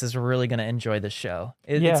audience is really going to enjoy this show.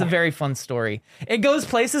 It's Yeah. a very fun story. It goes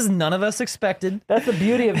places none of us expected. That's the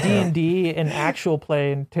beauty of D&D and actual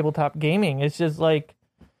play and tabletop gaming. It's just like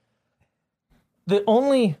the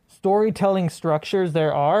only storytelling structures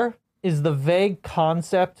there are is the vague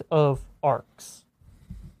concept of arcs.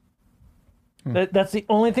 That's the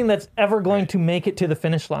only thing that's ever going to make it to the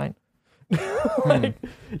finish line. Like,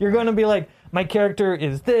 you're going to be like, my character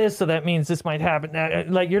is this, so that means this might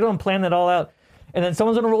happen. Like, you're going to plan that all out. And then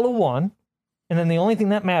someone's going to roll a 1. And then the only thing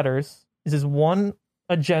that matters is this one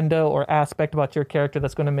agenda or aspect about your character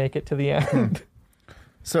that's going to make it to the end.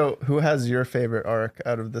 So, who has your favorite arc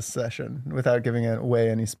out of this session, without giving away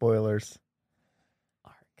any spoilers?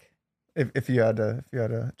 If you had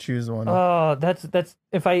to choose one. Oh, that's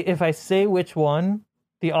if I say which one,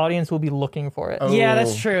 the audience will be looking for it. Oh. Yeah,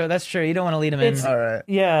 that's true. That's true. You don't want to lead them in. All right.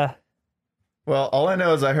 Yeah. Well, all I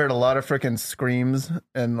know is I heard a lot of freaking screams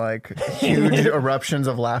and like huge eruptions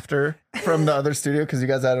of laughter from the other studio because you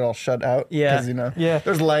guys had it all shut out. Yeah. 'Cause, you know, Yeah.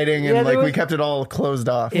 there's lighting and Yeah, like there we was- kept it all closed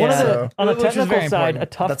off. Yeah. One of the, So on a Which was technical very side, important. a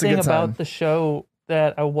tough That's a thing good sign. about the show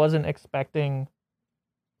that I wasn't expecting,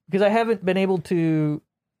 because I haven't been able to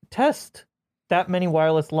test that many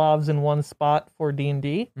wireless lavs in one spot for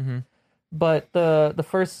D&D. Mhm. But the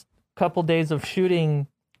first couple days of shooting,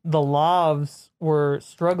 the lavs were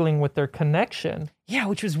struggling with their connection. Yeah,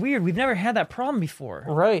 which was weird. We've never had that problem before.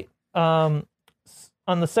 Right. On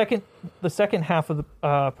the second half of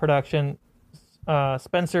the production,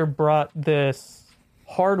 Spencer brought this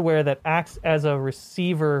hardware that acts as a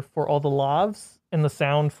receiver for all the lavs and the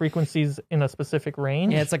sound frequencies in a specific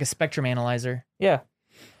range. Yeah, it's like a spectrum analyzer. Yeah.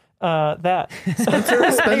 That. Spencer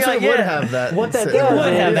like, would yeah. have that. What that So- does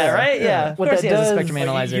Would have is- that, right? Yeah. Of What course that he has a does- spectrum Like,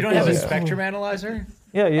 analyzer. you don't have a Yeah. spectrum analyzer?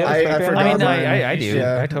 Yeah, yeah. I spectrum forgot I mean, about analyzer. I do.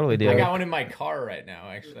 Yeah. I totally do. I got one in my car right now,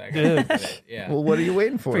 actually. I Dude. got it. Yeah. Well, what are you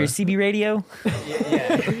waiting for? For your CB radio?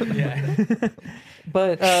 yeah.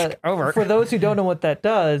 But Over. for those who don't know what that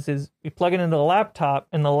does, is you plug it into the laptop,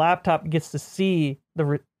 and the laptop gets to see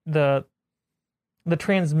the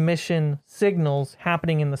transmission signals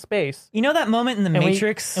happening in the space. You know that moment in the And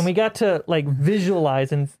Matrix? and we got to like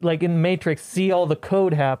visualize and like in Matrix see all the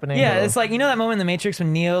code happening. Yeah, it's like, you know that moment in the Matrix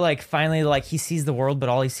when Neo like finally like he sees the world but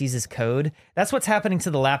all he sees is code? That's what's happening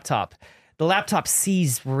to the laptop. The laptop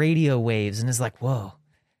sees radio waves and is like, "Whoa.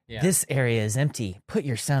 Yeah. This area is empty. Put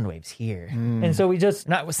your sound waves here." And so we just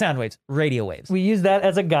Not with sound waves, radio waves. we use that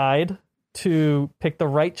as a guide to pick the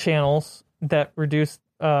right channels that reduce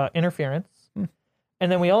interference.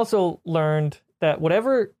 And then we also learned that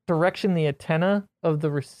whatever direction the antenna of the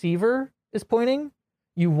receiver is pointing,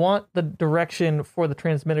 you want the direction for the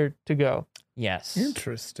transmitter to go. Yes.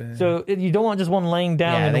 Interesting. So you don't want just one laying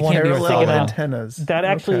down Yeah, and they one can't be parallel sticking out. antennas. That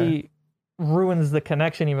actually ruins the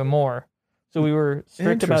connection even more. So we were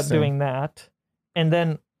strict about Interesting. doing that. And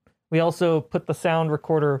then we also put the sound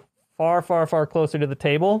recorder far, far, far closer to the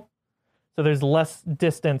table. So there's less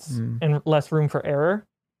distance and less room for error.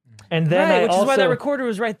 And then right, I which also, is why that recorder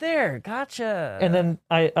was right there. Gotcha. and then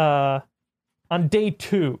I on day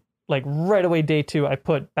 2, like right away day 2, I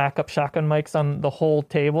put backup shotgun mics on the whole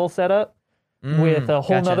table setup with a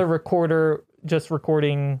whole gotcha. nother recorder just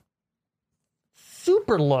recording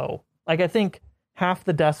super low. Like I think half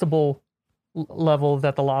the decibel level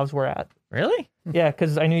that the lavs were at. Really? Yeah,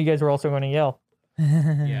 because I knew you guys were also going to yell.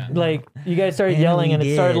 Yeah. Like you guys started And yelling we and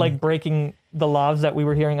it started did. like breaking the lavs that we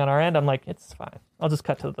were hearing on our end. I'm like, it's fine. I'll just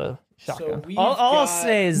cut to the shotgun. All I'll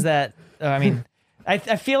say is that I mean, I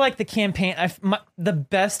feel like the campaign, the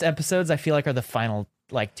best episodes I feel like are the final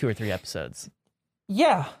like 2 or 3 episodes.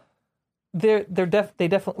 Yeah. They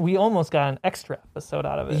definitely we almost got an extra episode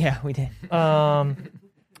out of it. Yeah, we did.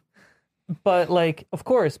 But like of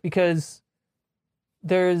course, because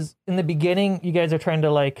there's in the beginning you guys are trying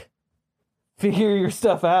to like figure your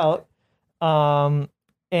stuff out.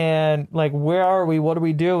 And like where are we? What are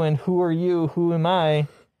we doing? Who are you? Who am I?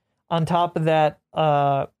 On top of that,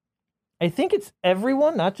 I think it's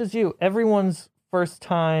everyone, not just you, everyone's first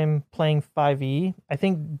time playing 5e. I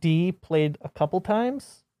think D played a couple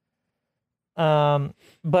times.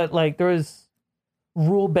 But like there was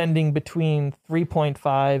rule bending between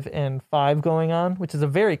 3.5 and 5 going on, which is a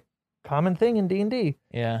very common thing in D&D.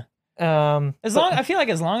 Yeah. I I feel like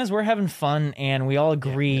as long as we're having fun and we all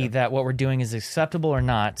agree that what we're doing is acceptable or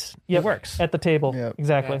not, it works. at the table. Yep.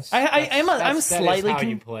 Exactly. I'm slightly how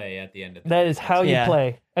you con- play at the end of the That is how you Yeah.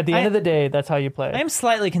 play. At the end I- of the day, that's how you play. I am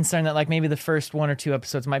slightly concerned that like maybe the first 1 or 2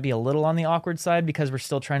 episodes might be a little on the awkward side because we're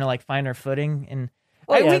still trying to like find our footing and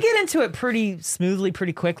yeah. we get into it pretty smoothly,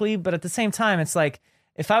 pretty quickly, but at the same time, it's like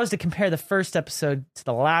if I was to compare the first episode to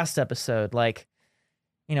the last episode, like,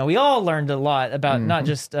 you know, we all learned a lot about not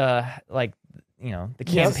just like, you know, the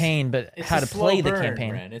Yes. campaign, but It's how a to slow play the burn,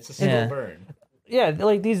 campaign. Ren. It's a slow Yeah. burn. Yeah,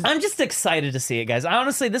 like these. I'm just excited to see it, guys.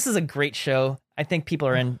 Honestly, this is a great show. I think people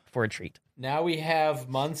are in for a treat. Now we have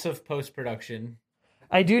months of post production.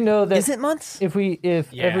 I do know that Is it months? if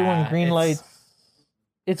Yeah, everyone greenlights,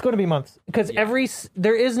 it's going to be months because Yeah.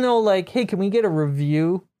 there is no like, hey, can we get a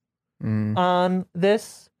review on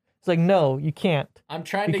this? It's like, no, you can't. I'm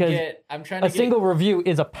trying Because to get. A single review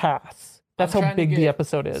is a pass. That's how big the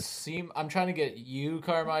episode is. I'm trying to get you,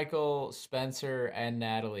 Carmichael, Spencer, and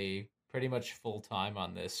Natalie pretty much full time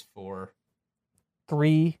on this for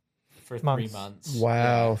 3 for 3 Months. months.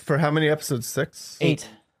 Wow. For how many episodes? 6? 8.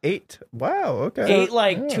 8. Wow. Okay. 8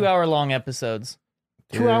 like 2-hour long episodes.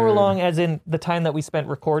 2 hour long, as in the time that we spent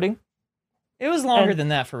recording. It was longer And- than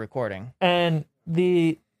that for recording. And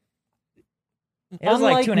It was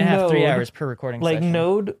like unlike 2.5, 3 Node, hours per recording like session.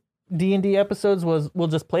 Node D&D episodes we'll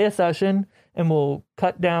just play a session and we'll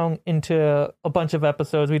cut down into a bunch of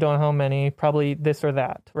episodes. We don't know how many, probably this or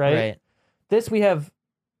that, right? This, we have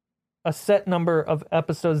a set number of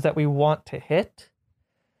episodes that we want to hit.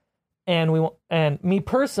 And me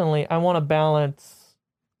personally, I want to balance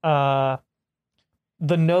the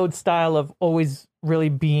Node style of always really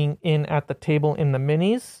being in at the table in the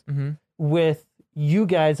minis Mhm. with you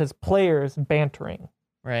guys as players bantering.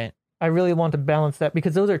 Right. I really want to balance that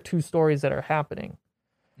because those are two stories that are happening.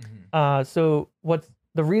 So what's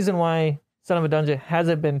the reason why Son of a Dungeon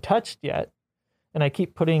hasn't been touched yet, and I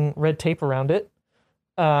keep putting red tape around it,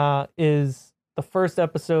 is the first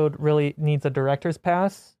episode really needs a director's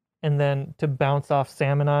pass, and then to bounce off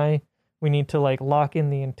Sam and I, we need to like lock in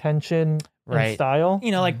the intention and Right. style.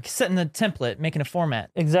 You know, like setting the template, making a format.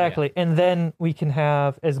 Exactly. And then we can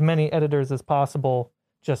have as many editors as possible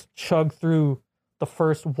just chug through the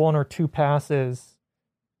first 1 or 2 passes,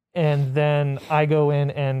 and then I go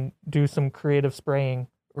in and do some creative spraying.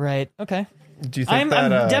 Right. Okay. Do you think I'm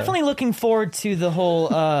definitely looking forward to the whole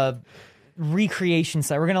recreation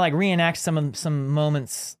side. We're gonna like reenact some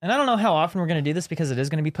moments, and I don't know how often we're gonna do this because it is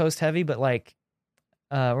gonna be post heavy, but like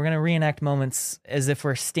we're gonna reenact moments as if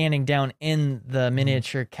we're standing down in the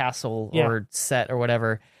miniature castle Yeah. or set or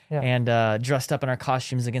whatever, Yeah. and dressed up in our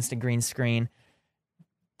costumes against a green screen,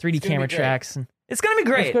 3D It's gonna camera be great. tracks, and it's gonna be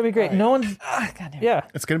great. It's gonna be great. No one's God damn it. yeah.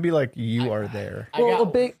 It's going to be like you are there.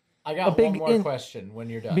 Well, I got big one more in- question when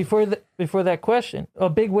you're done. before that question, a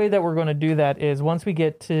big way that we're going to do that is once we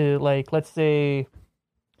get to like let's say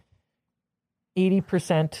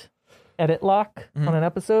 80% edit lock on an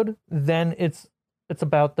episode, then it's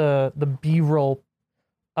about the B-roll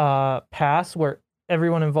pass where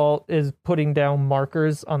everyone involved is putting down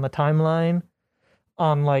markers on the timeline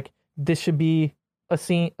on like this should be a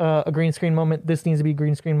scene, a green screen moment, this needs to be a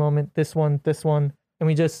green screen moment, this one, and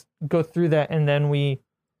we just go through that, and then we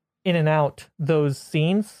in and out those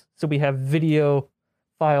scenes, so we have video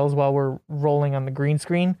files while we're rolling on the green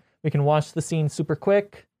screen. We can watch the scene super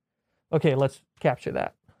quick. Okay, let's capture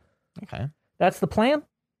that. Okay. That's the plan.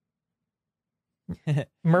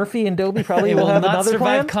 Murphy and Dobie probably They will will have not another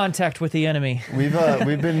survive plan. contact with the enemy. We've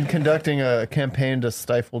been conducting a campaign to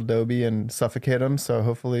stifle Dobie and suffocate him. So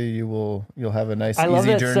hopefully you'll have a nice I love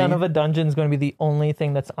easy that journey. Son of a Dungeon is going to be the only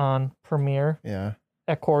thing that's on Premiere Yeah.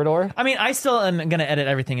 at Corridor. I mean, I still am gonna edit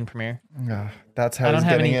everything in Premiere. That's I how don't he's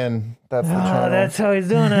have getting any- in. That's the Oh, channel. that's how he's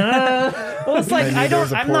doing it. Well, it's like I knew there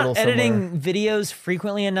was a I'm portal not editing videos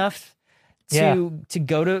frequently enough to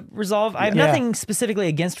go to Resolve. I have Yeah. nothing specifically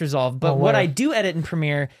against Resolve, but Oh, what where? I do edit in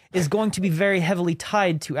Premiere is going to be very heavily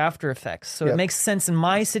tied to After Effects. So Yep. it makes sense in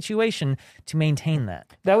my situation to maintain that.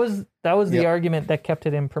 That was the Yep. argument that kept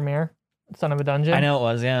it in Premiere. Son of a Dungeon. I know it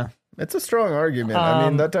was, yeah. It's a strong argument. I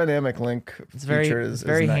mean, that dynamic link It's very feature is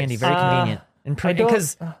very nice. handy, very convenient. And I don't-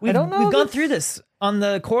 because I we've don't know gone that's- through this on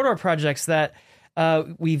the Corridor projects that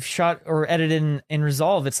we've shot or edited in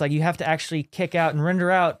Resolve. It's like you have to actually kick out and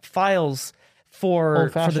render out files for the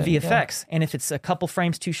Old-fashioned, VFX. And if it's a couple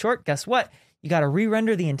frames too short, guess what? You got to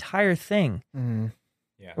re-render the entire thing.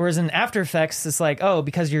 Yeah. Whereas in After Effects, it's like, oh,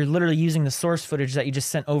 because you're literally using the source footage that you just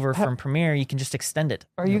sent over from Premiere, you can just extend it.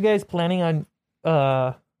 Are you guys planning on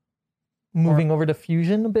moving over to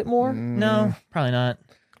Fusion a bit more? No, probably not.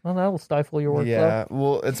 Well, that will stifle your workflow. Yeah.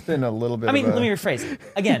 Well, it's been a little bit. I mean, of a, let me rephrase.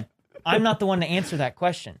 Again, I'm not the one to answer that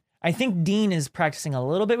question. I think Dean is practicing a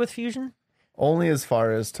little bit with Fusion. only as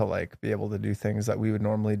far as to like be able to do things that we would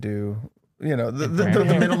normally do. You know, the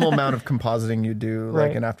minimal amount of composing you do, like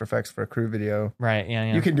Right. in After Effects for a crew video. Right,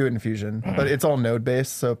 yeah. You can do it in Fusion, but it's all node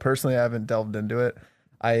based. So personally, I haven't delved into it.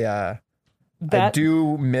 I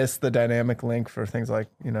do miss the dynamic link for things like,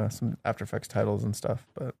 you know, some After Effects titles and stuff.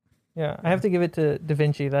 But Yeah, I have to give it to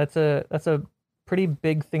DaVinci. That's a pretty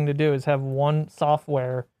big thing to do, is have one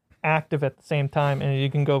software active at the same time, and you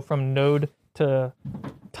can go from node to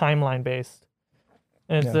timeline based.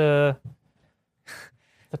 And it's a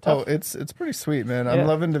tough. it's pretty sweet, man. Yeah. I'm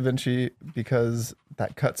loving DaVinci because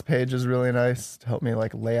that cuts page is really nice to help me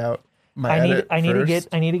like lay out my edit I need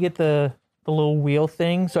to get the little wheel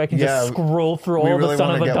thing so I can just Yeah, scroll through we all really the Son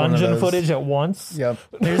wanna of a get one of Dungeon those. footage at once. Yep.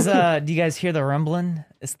 There's do you guys hear the rumbling?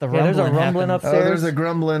 It's the Yeah, rumbling. there's a rumbling happening. upstairs. Oh, there's a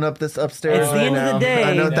grumbling up upstairs. It's the right end of the now. day.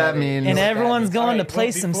 I know what that Yeah, means. And everyone's All going right, to play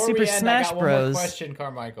well, some before Super we end, Smash I got Bros. One more question,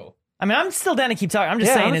 Carmichael. I mean, I'm still down to keep talking. I'm just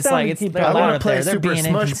Yeah, saying I'm it's down like to it's keep they're talking. loud I want up to play there. They're Super being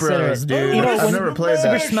Smush Bros, inconsiderate. dude. You know, I've when- never played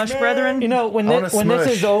Super that. Smush Brethren. You know, when I wanna when this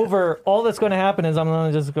smush. is over, all that's going to happen is I'm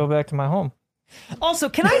going to just go back to my home. Also,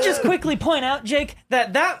 can I just quickly point out, Jake,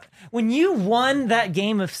 that when you won that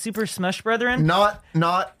game of Super Smush Brethren, Not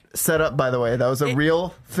set up, by the way. That was a real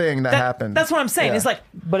thing that happened. That's what I'm saying. Yeah. It's like,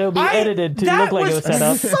 But it'll be edited to that look like it was set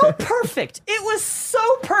up. so perfect. It was so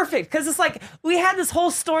perfect because it's like we had this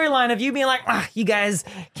whole storyline of you being like, you guys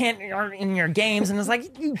can't in your games, and it's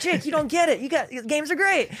like, Jake, you don't get it. Games are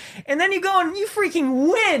great, and then you go and you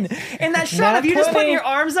freaking win. And that shot of you just putting your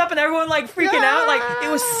arms up and everyone like freaking out, like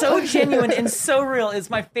it was so genuine and so real. It's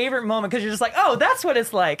my favorite moment because you're just like, oh, that's what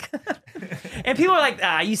it's like. And people are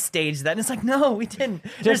like, you staged that, and it's like, no, we didn't.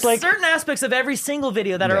 There's like- certain aspects of every single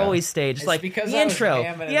video that are always staged, It's like because the I was intro,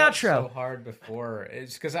 hamming the it up outro. so hard before.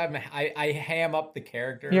 It's because I ham up the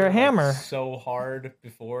character. You're a like, hammer. so hard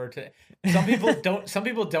before to. Some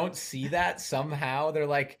people don't see that somehow. They're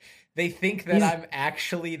like they think that I'm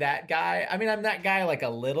actually that guy. I mean, I'm that guy like a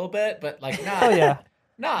little bit, but like not. Oh, yeah.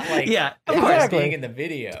 Not like Yeah, of how course. it's being in the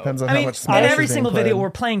video. Depends on I how mean, much in Smash every is being single video, played. we're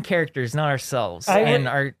playing characters, not ourselves, I- and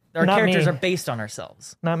our not characters me. are based on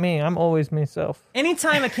ourselves. Not me. I'm always myself.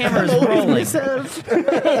 Anytime a camera is rolling,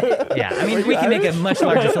 yeah, I mean, we can make a much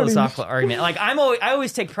larger philosophical argument. Like I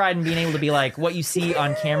always take pride in being able to be like, what you see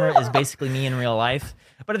on camera is basically me in real life.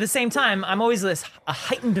 But at the same time, I'm always a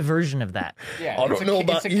heightened version of that. Yeah, I it's don't know it's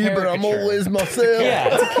about a you, but I'm caricature. always myself. Yeah,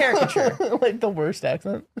 it's a caricature. Like the worst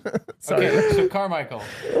accent. Sorry. Okay, so Carmichael,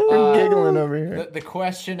 I'm giggling over here. the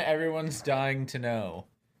question everyone's dying to know.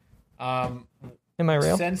 Am I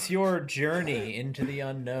real? Since your journey into the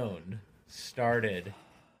unknown started,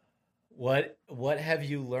 what have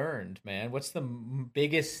you learned, man? What's the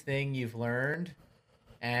biggest thing you've learned,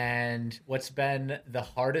 and what's been the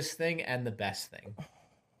hardest thing and the best thing?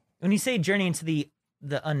 When you say journey into the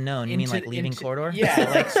unknown, you mean like leaving Corridor?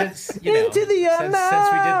 Yeah, like since you know, Into the since we did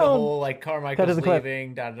the unknown! whole like Cut Carmichael's to the clip. leaving,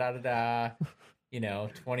 you know,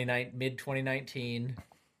 mid 2019.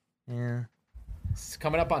 Yeah. It's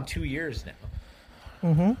coming up on 2 years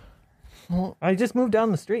now. I just moved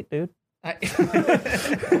down the street, dude. I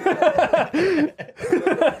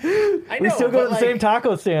know, We still go but, to the same like,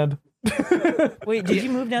 taco stand. Wait, did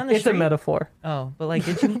you move down the It's street? a metaphor. Oh, but like,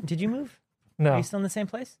 did you move? Are No. you still in the same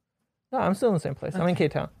place? No, I'm still in the same place. I'm in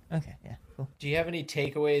K-Town. Okay, yeah, cool. Do you have any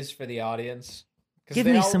takeaways for the audience? 'Cause Give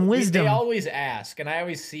they me some wisdom. They always ask, and I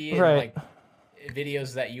always see in Right. like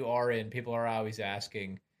videos that you are in, people are always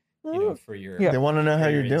asking, you know, for your Yeah. They want to know how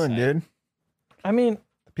your you're doing, insight. dude. I mean,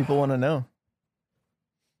 People want to know.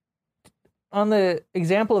 on the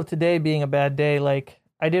example of today being a bad day, like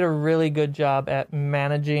I did a really good job at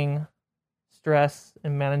managing stress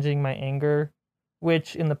and managing my anger,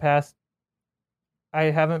 which in the past I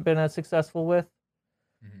haven't been as successful with.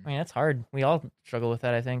 I mean, that's hard. We all struggle with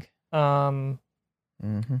that, I think.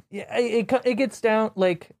 Mm-hmm. Yeah, it gets down,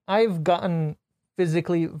 like I've gotten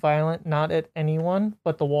physically violent, not at anyone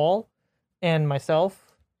but the wall and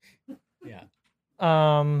myself. Yeah.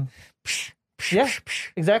 Yeah,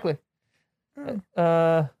 exactly.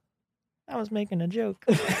 I was making a joke.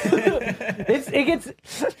 It gets.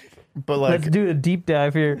 But like, Let's do a deep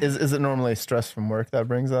dive here. is it normally stress from work that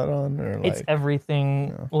brings that on, or like? It's everything.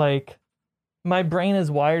 Yeah. Like my brain is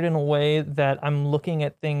wired in a way that I'm looking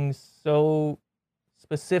at things so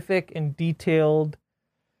specific and detailed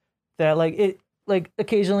that like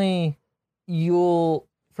occasionally you'll,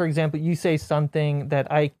 for example, you say something that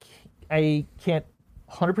I can't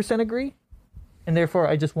 100% agree, and therefore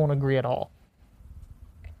I just won't agree at all.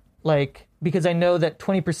 Like, because I know that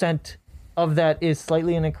 20% of that is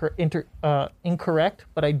slightly incorrect,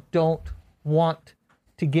 but I don't want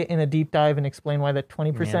to get in a deep dive and explain why that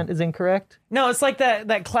 20% is incorrect. No, it's like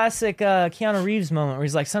that classic Keanu Reeves moment where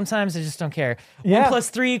he's like, sometimes I just don't care. Yeah. 1 +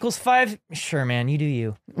 3 = 5? Sure, man, you do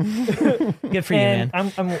you. Good for you, And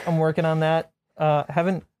man. I'm working on that.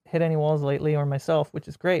 Haven't hit any walls lately or myself, which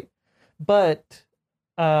is great. But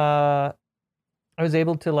I was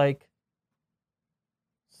able to like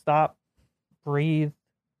stop, breathe,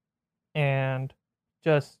 and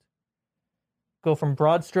just go from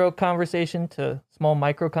broad stroke conversation to small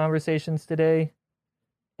micro conversations today,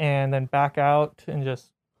 and then back out and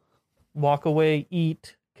just walk away,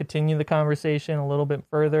 eat, continue the conversation a little bit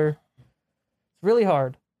further. It's really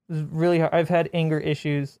hard. It's really hard. I've had anger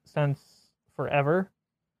issues since forever.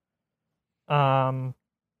 So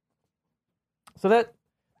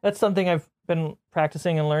that's something I've been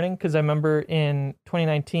practicing and learning, because I remember in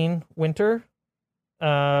 2019 winter,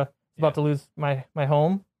 about to lose my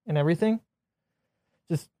home and everything.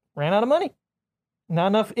 Just ran out of money. Not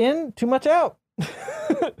enough in, too much out.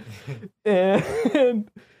 And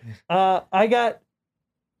I got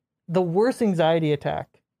the worst anxiety attack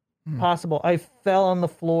possible. I fell on the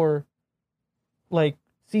floor, like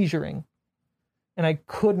seizuring, and I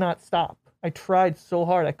could not stop. I tried so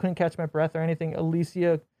hard. I couldn't catch my breath or anything.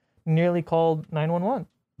 Alicia nearly called 911.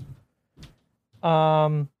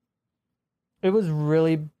 It was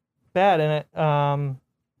really bad, and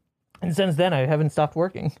and since then I haven't stopped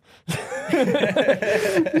working. Fear's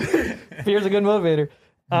a good motivator.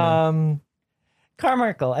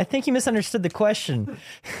 Carmichael, I think you misunderstood the question.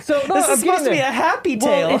 So no, This is supposed to be a happy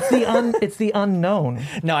tale. Well, it's the unknown.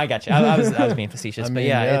 No, I got you. I was being facetious, but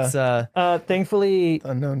yeah, it's Thankfully,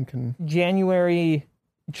 Unknown can. January,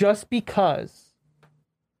 just because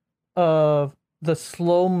of the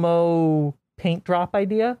slow-mo paint drop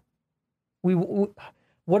idea, to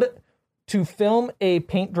film a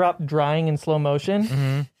paint drop drying in slow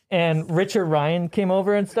motion, and Richard Ryan came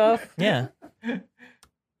over and stuff. yeah.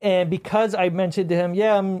 And because I mentioned to him,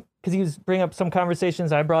 because he was bringing up some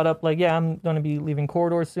conversations I brought up, like, I'm going to be leaving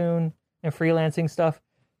Corridor soon and freelancing stuff.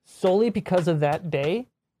 Solely because of that day,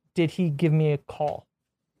 did he give me a call.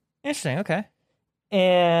 Interesting. Okay.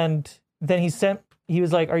 And then he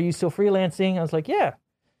was like, "Are you still freelancing?" I was like, "Yeah."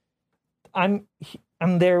 I'm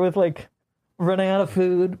there with like running out of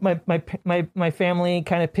food. My family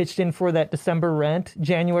kind of pitched in for that December rent.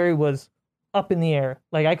 January was up in the air.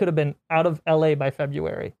 Like I could have been out of LA by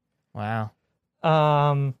February. Wow.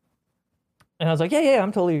 And I was like, yeah,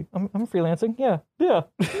 I'm freelancing. Yeah.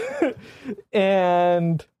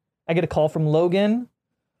 And I get a call from Logan.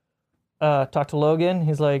 Talk to Logan.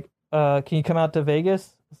 He's like, can you come out to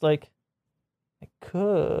Vegas? It's like, I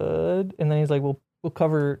could. And then he's like, we'll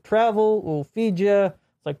cover travel. We'll feed you.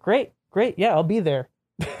 It's like, great. Yeah, I'll be there.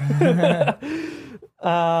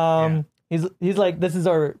 He's like, this is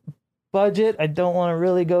our budget. I don't want to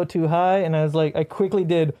really go too high. And I was like, I quickly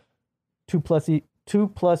did 2 plus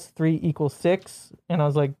 3 equals 6. And I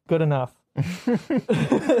was like, good enough.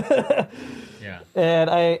 Yeah. And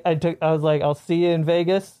I was like, I'll see you in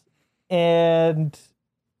Vegas. And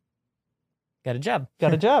Got a job.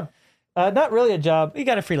 Not really a job. You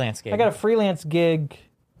got a freelance gig. I got a freelance gig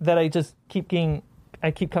that I just keep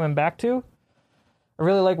coming back to. I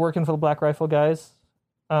really like working for the Black Rifle guys.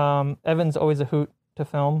 Evan's always a hoot to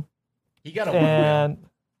film. He got a And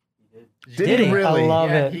Did he really? I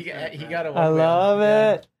love it. He got a I love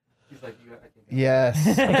it. Yes.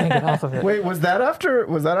 I can't get off of it. Wait, was that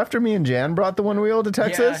after me and Jan brought the one wheel to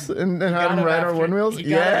Texas and had him ride our one wheels?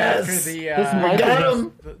 Yes. This might got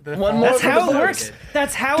him. One more That's for how the it boat. works.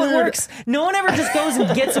 That's how it works. No one ever just goes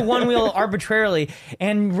and gets a one wheel arbitrarily,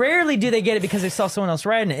 and rarely do they get it because they saw someone else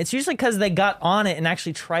riding it. It's usually because they got on it and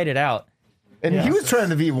actually tried it out. And he was trying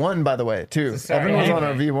the V1, by the way, too. Sorry, Evan was on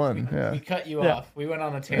anyway. our V1. Yeah. We cut you Yeah. off. We went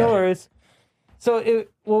on a tangent. No worries. So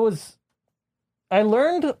I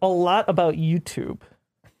learned a lot about YouTube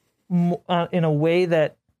in a way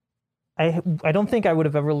that I don't think I would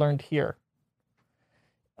have ever learned here.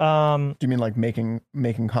 Do you mean like making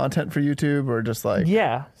content for YouTube or just like?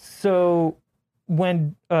 Yeah. So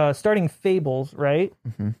when starting Fables, right?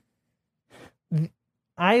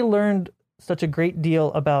 I learned such a great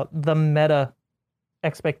deal about the meta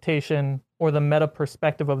expectation or the meta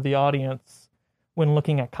perspective of the audience when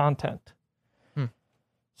looking at content.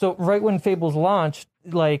 So right when Fables launched,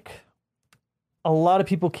 like a lot of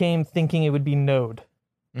people came thinking it would be Node.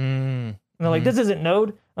 And they're like, this isn't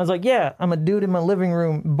Node. I was like, yeah, I'm a dude in my living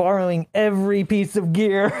room borrowing every piece of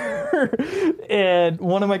gear. And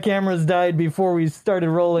one of my cameras died before we started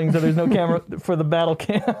rolling, so there's no camera for the battle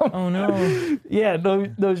cam. Oh no. Yeah, no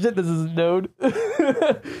shit, this isn't Node.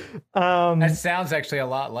 That sounds actually a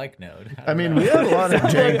lot like Node. I mean, we have a lot of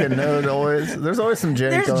jank in Node always. There's always some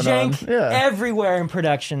jank There's going jank on. Yeah. everywhere in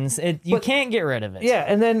productions. You can't get rid of it. Yeah,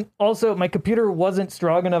 and then also my computer wasn't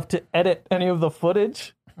strong enough to edit any of the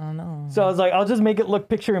footage. Oh no. So I was like, I'll just make it look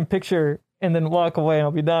picture in picture and then walk away and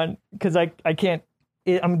I'll be done. Because I can't,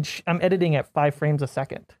 I'm editing at 5 frames a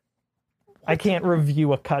second. I can't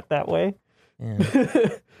review a cut that way. Yeah.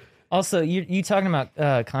 Also, you talking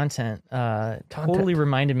about content totally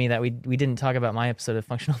reminded me that we didn't talk about my episode of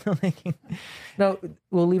functional filmmaking. No,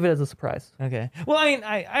 we'll leave it as a surprise. Okay. Well, I mean,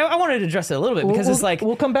 I wanted to address it a little bit because it's like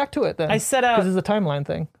we'll come back to it then. I set out because it's a timeline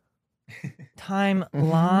thing.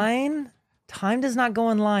 Timeline. Time does not go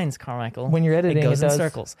in lines, Carmichael. When you're editing, it goes it in does.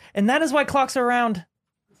 circles, and that is why clocks are round.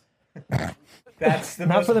 That's the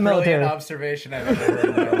Not most for the brilliant military. observation I've ever heard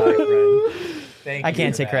in my life, Ren. Thank I you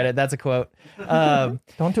can't for take that. credit. That's a quote.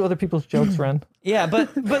 Don't do other people's jokes, Ren. Yeah, but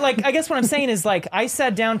like I guess what I'm saying is like I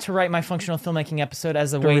sat down to write my functional filmmaking episode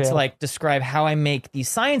as a way to real. like describe how I make these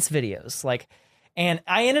science videos. Like, and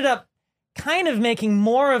I ended up kind of making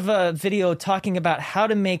more of a video talking about how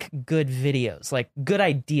to make good videos, like good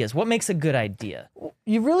ideas. What makes a good idea?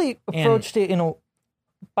 You really approached it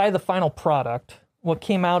by the final product. What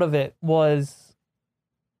came out of it was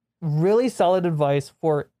really solid advice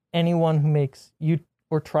for anyone who makes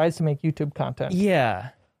or tries to make YouTube content. Yeah.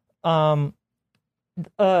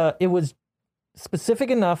 It was specific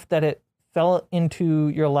enough that it fell into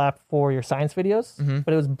your lap for your science videos,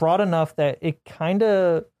 but it was broad enough that it kind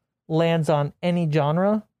of lands on any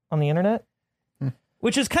genre on the internet.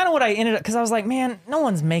 Which is kind of what I ended up, because I was like, man, no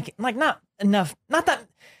one's making, like, not enough. Not that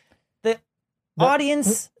the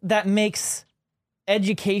audience that makes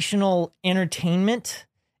educational entertainment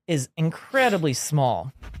is incredibly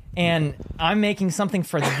small. And I'm making something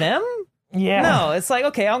for them? Yeah. No, it's like,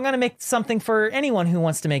 okay, I'm going to make something for anyone who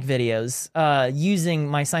wants to make videos, using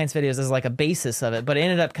my science videos as like a basis of it. But it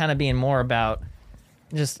ended up kind of being more about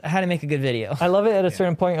just how to make a good video. I love it at a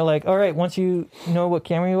certain point. You're like, all right, once you know what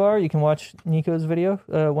camera you are, you can watch Nico's video.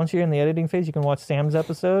 Once you're in the editing phase, you can watch Sam's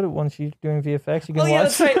episode. Once you're doing VFX, you can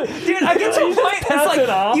watch. That's right. Dude, I get to a point, it's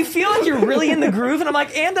like, you feel like you're really in the groove, and I'm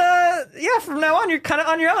like, and yeah, from now on, you're kind of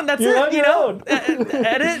on your own. That's You're it, on you your know? own.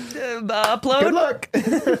 Edit, upload. Good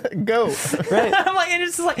luck. Go. Right. I'm like, and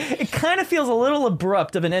it's just like, it kind of feels a little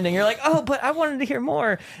abrupt of an ending. You're like, oh, but I wanted to hear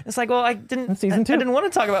more. It's like, well, I didn't. Season 2. I didn't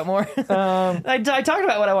want to talk about more. I talked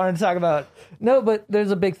about what I wanted to talk about. No, but there's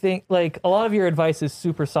a big thing. Like, a lot of your advice is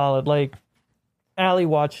super solid. Like, Allie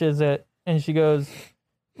watches it, and she goes,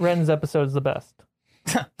 Ren's episode is the best.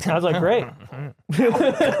 I was like, great.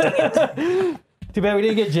 Too bad we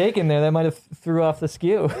didn't get Jake in there. That might have threw off the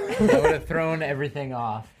skew. That would have thrown everything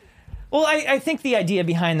off. Well, I think the idea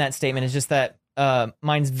behind that statement is just that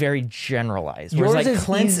mine's very generalized. Yours Whereas like is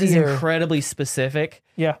Clint's easier. is incredibly specific.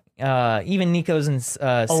 Yeah. Even Nico's and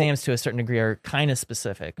Sam's to a certain degree are kind of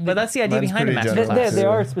specific. But that's the idea Mine's behind a pretty master general. class. They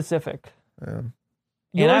are specific. And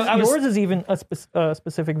Yours is even a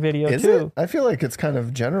specific video, Is too. it? I feel like it's kind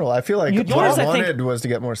of general. I feel like Yours, what I I think- wanted was to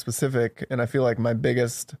get more specific, and I feel like my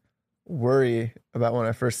biggest worry about when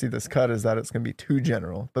I first see this cut is that it's going to be too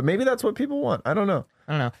general. But maybe that's what people want. I don't know.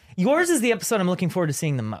 I don't know. Yours is the episode I'm looking forward to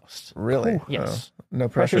seeing the most. Really? Yes. Oh, no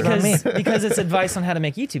pressure. Pressure's on me. Because it's advice on how to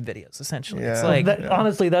make YouTube videos, essentially. It's Yeah. like,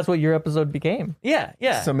 Honestly, that's what your episode became. yeah.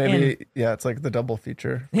 So maybe, it's like the double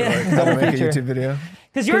feature. For Yeah. like how to Double make a feature. YouTube video.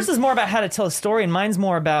 Because yours is more about how to tell a story, and mine's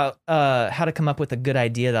more about how to come up with a good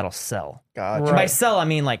idea that'll sell. Gotcha. And by sell, I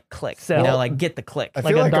mean like click. Sell. You know, like get the click. I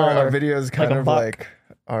Like feel a like our dollar, videos kind like a of buck. like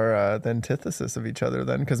are the antithesis of each other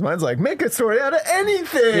then, because mine's like make a story out of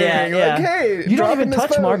anything. Yeah, yeah. Like, hey, You don't drop even in this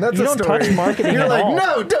touch phone, mark- that's you a don't story. touch marketing You're at like, all.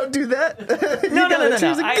 no, don't do that. No.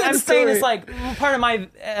 Choose a I'm good saying story. it's like part of my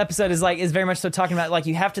episode is very much so talking about like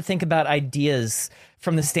you have to think about ideas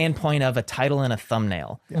from the standpoint of a title and a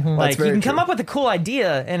thumbnail. Like That's you very can come true. up with a cool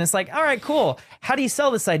idea, and it's like, all right, cool. How do you sell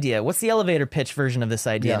this idea? What's the elevator pitch version of this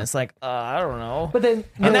idea? Yeah. And it's like, I don't know. But then,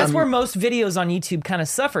 And that's where most videos on YouTube kind of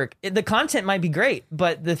suffer. The content might be great,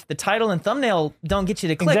 but the title and thumbnail don't get you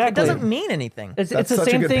to click. Exactly. It doesn't mean anything. it's That's the such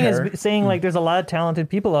a same good thing pair. as saying, like, there's a lot of talented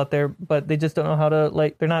people out there, but they just don't know how to,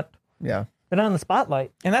 like, they're not Yeah. in the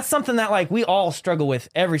spotlight. And that's something that like we all struggle with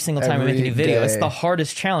every single time we make a new Every video. It's day. the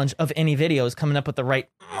hardest challenge of any video is coming up with the right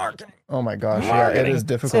marketing. Oh my gosh. Yeah, it is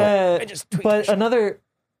difficult.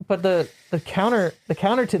 But the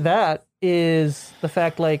counter to that is the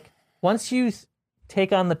fact, like, once you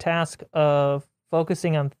take on the task of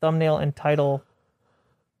focusing on thumbnail and title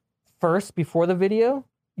first before the video,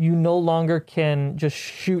 you no longer can just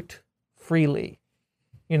shoot freely.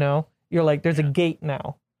 You know, you're like, there's a gate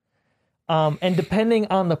now. And depending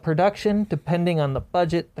on the production, depending on the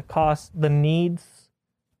budget, the cost, the needs,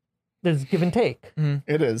 there's give and take.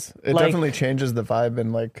 It is. It Like- definitely changes the vibe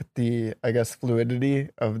and like the, I guess, fluidity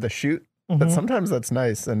of the shoot. But sometimes that's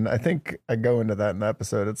nice. And I think I go into that in the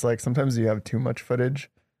episode. It's like sometimes you have too much footage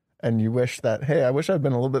and you wish that, hey, I wish I'd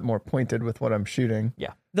been a little bit more pointed with what I'm shooting.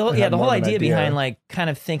 Yeah. I The had whole more of an idea idea. behind like kind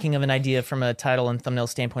of thinking of an idea from a title and thumbnail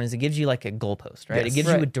standpoint is it gives you like a goalpost, right? It Yes. gives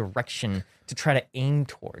you Right. a direction to try to aim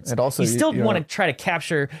towards. And also you still you want to know- try to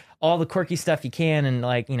capture all the quirky stuff you can and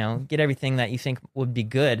like, you know, get everything that you think would be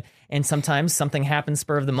good. And sometimes something happens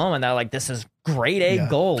spur of the moment that like, this is grade A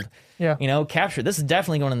gold. Yeah. You know, capture. This is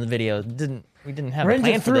definitely going in the video. We didn't have a Ren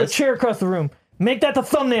plan just for threw a this. chair across the room. Make that the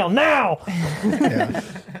thumbnail now. Yeah.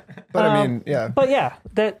 But I mean, yeah. But yeah,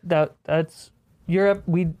 that's Europe.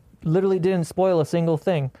 We literally didn't spoil a single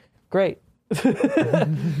thing. Great.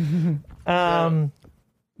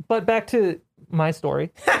 But back to my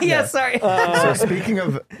story. Yeah, sorry. So speaking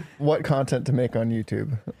of what content to make on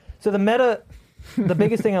YouTube, So the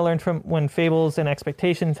biggest thing I learned from when Fables and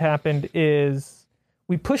Expectations happened is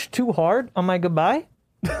we pushed too hard on my goodbye,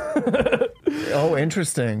 Oh,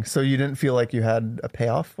 interesting. So you didn't feel like you had a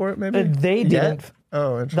payoff for it, maybe? They Yet? didn't.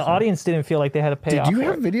 Oh, interesting. The audience didn't feel like they had a payoff. Did you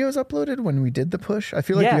for have it. videos uploaded when we did the push? I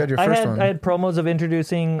feel like Yeah, you had your first one. I had promos of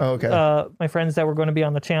introducing Oh, okay. my friends that were going to be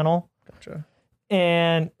on the channel. Gotcha.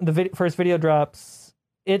 And the first video drops.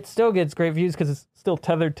 It still gets great views because it's still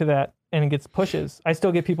tethered to that and it gets pushes. I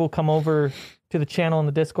still get people come over to the channel in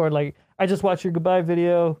the Discord like, I just watched your goodbye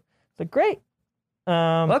video. It's like, great.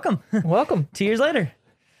 Welcome. Welcome. 2 years later.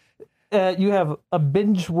 You have a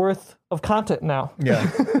binge worth of content now. Yeah.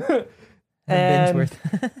 And-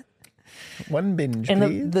 Bingeworth. One binge, And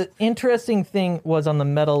please. the interesting thing was on the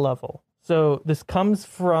meta level. So this comes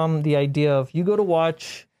from the idea of you go to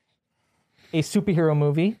watch a superhero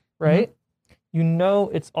movie, right? You know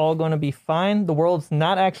it's all going to be fine. The world's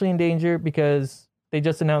not actually in danger because they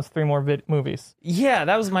just announced 3 more movies. Yeah,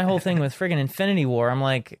 that was my whole thing with friggin' Infinity War. I'm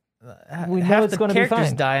like, We know half it's the gonna be characters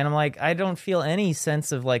fine. die, and I'm like, I don't feel any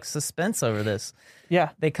sense of like suspense over this. Yeah,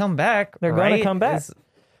 They come back. they're going to right? come back. It's-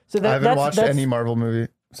 So I haven't watched that's any Marvel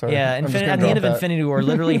movie. Sorry. Yeah, I'm just gonna at the end of drop that. Infinity War,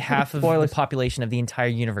 literally half of the Spoilers. population of the entire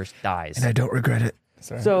universe dies. And I don't regret it.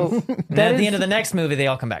 Sorry. So And that at the is- end of the next movie, they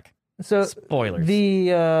all come back. so Spoilers.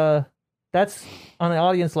 the that's on the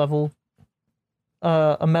audience level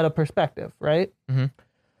a meta perspective, right? Mhm.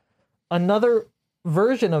 Another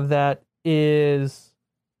version of that is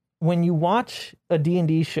when you watch a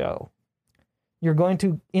D&D show, you're going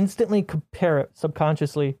to instantly compare it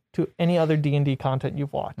subconsciously to any other D&D content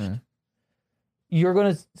you've watched. You're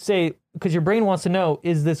going to say, because your brain wants to know,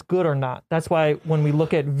 is this good or not? That's why when we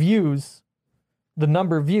look at views, the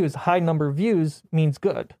number of views, high number of views means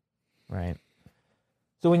good. Right.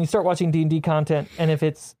 So when you start watching D&D content, and if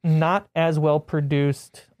it's not as well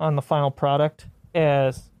produced on the final product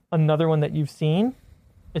as another one that you've seen,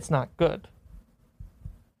 it's not good.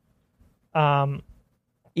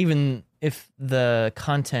 Even if the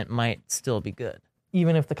content might still be good.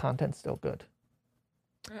 Even if the content's still good.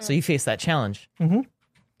 So you face that challenge.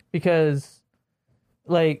 Because,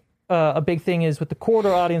 like, a big thing is with the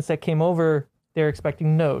quarter audience that came over, they're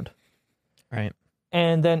expecting Node. Right.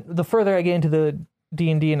 And then the further I get into the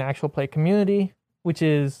D&D and actual play community, which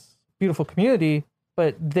is beautiful community,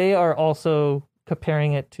 but they are also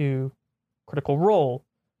comparing it to Critical Role,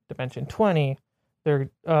 Dimension 20. They're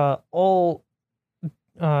all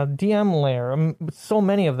DM Layer, so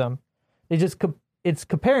many of them. They just it's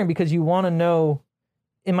comparing because you want to know,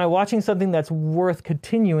 am I watching something that's worth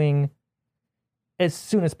continuing as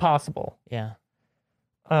soon as possible? Yeah.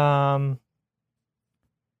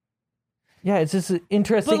 Yeah, it's just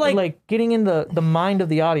interesting, But, like getting in the mind of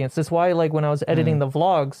the audience. That's why, like, when I was editing the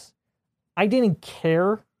vlogs, I didn't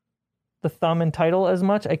care the thumb and title as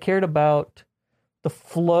much. I cared about the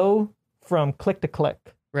flow from click to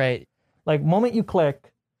click. Right. Like, moment you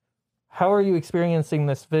click, how are you experiencing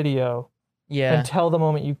this video Yeah. until the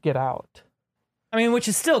moment you get out? I mean, which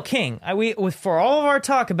is still king. For all of our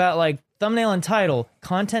talk about like thumbnail and title,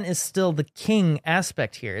 content is still the king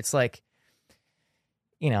aspect here. It's like,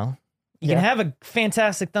 you know, you Yeah. can have a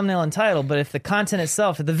fantastic thumbnail and title, but if the content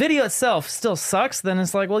itself, if the video itself still sucks, then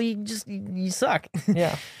it's like, well, you suck.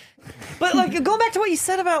 Yeah. But like, going back to what you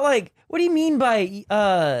said about like, what do you mean by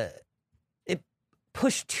it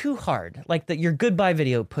pushed too hard? Like that your goodbye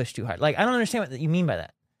video pushed too hard. Like, I don't understand what you mean by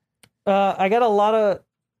that. I got a lot of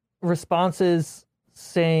responses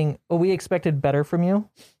saying, "Oh, we expected better from you."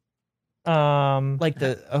 Like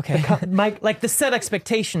Mike, like the set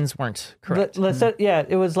expectations weren't correct.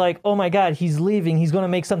 it was like, "Oh my God, he's leaving. He's going to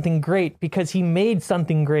make something great because he made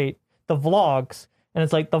something great." The vlogs, and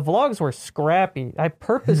it's like the vlogs were scrappy. I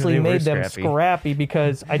purposely They were made them scrappy. scrappy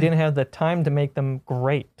because I didn't have the time to make them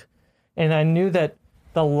great, and I knew that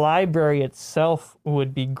the library itself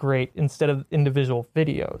would be great instead of individual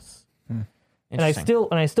videos. And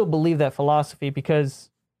I still believe that philosophy because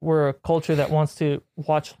we're a culture that wants to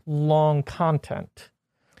watch long content.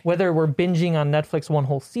 Whether we're binging on Netflix one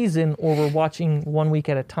whole season or we're watching 1 week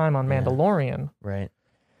at a time on Mandalorian. Right.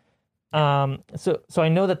 So I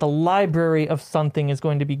know that the library of something is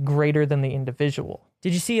going to be greater than the individual.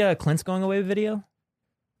 Did you see Clint's going away video?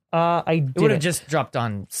 I It would have didn't. just dropped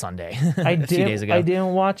on Sunday. I a few days ago.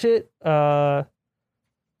 didn't watch it.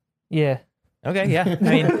 Yeah. Okay, yeah. I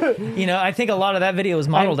mean, you know, I think a lot of that video was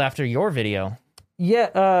modeled after your video. Yeah,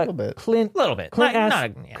 a little bit. Clint A little bit. Clint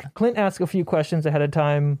Clint asked a few questions ahead of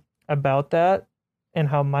time about that and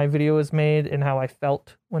how my video was made and how I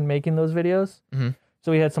felt when making those videos. Mhm.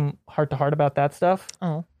 So we had some heart-to-heart about that stuff.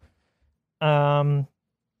 Oh.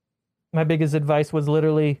 My biggest advice was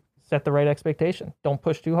literally set the right expectation. Don't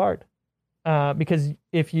push too hard. Because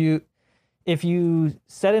if you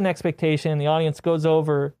set an expectation and the audience goes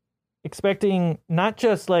over expecting not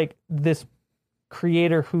just like this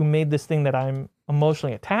creator who made this thing that I'm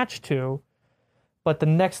emotionally attached to, but the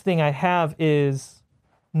next thing I have is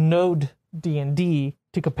Node D&D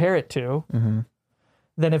to compare it to.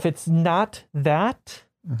 Then if it's not that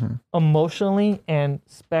emotionally and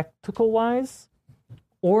spectacle wise,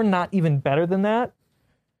 or not even better than that,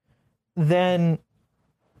 then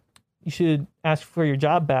you should ask for your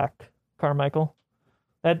job back, Carmichael.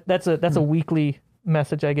 That's a weekly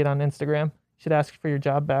message I get on Instagram. You should ask for your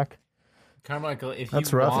job back. Carmichael, if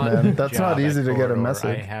That's you rough, want man. a That's job not easy at to get a Corridor,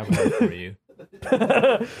 message. I have one for you.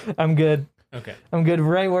 I'm good. Okay. I'm good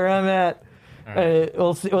right where I'm at. right.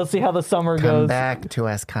 We'll see how the summer goes. to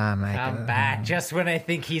us, Carmichael. I'm back just when I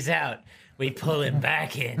think he's out. We pull him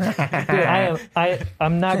back in. Dude,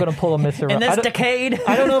 I'm not gonna pull a Mr. In this I decade.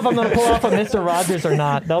 don't know if I'm gonna pull off a Mr. Rogers or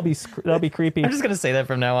not. That'll be creepy. I'm just gonna say that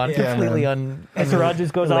from now on. Yeah, Completely Mr. Rogers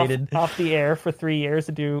goes related. off the air for 3 years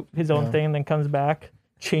to do his own thing, and then comes back,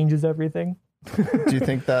 changes everything. Do you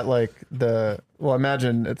think that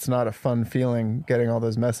imagine it's not a fun feeling getting all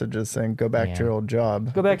those messages saying go back to your old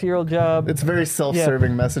job. Go back to your old job. It's very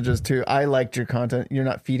self-serving messages too. I liked your content. You're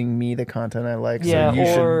not feeding me the content I like, Yeah, so you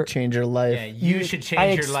or- should change your life. Yeah, you should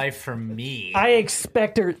change your life from me. I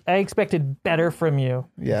expected better from you.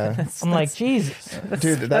 Yeah. I'm like, Jesus.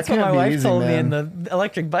 Dude, that That's what can't my be wife easy, told me man. in the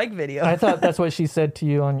electric bike video. I thought that's what she said to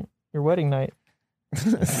you on your wedding night.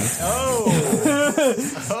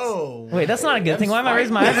 Oh. Wait, that's not a good thing. Why am I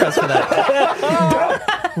raising my eyebrows for that?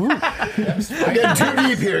 We're getting too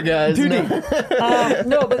deep here, guys.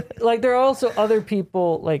 No, but like there are also other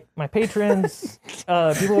people, like my patrons,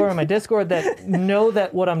 people who are in my Discord that know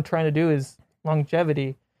that what I'm trying to do is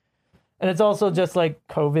longevity. And it's also just like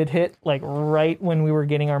COVID hit like right when we were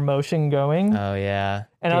getting our motion going. Oh yeah.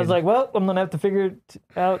 And I was like, well, I'm going to have to figure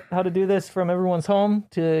out how to do this from everyone's home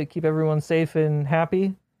to keep everyone safe and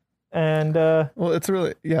happy. And Well, it's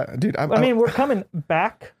really, yeah, dude. I mean, we're coming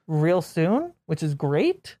back real soon, which is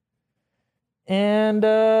great. And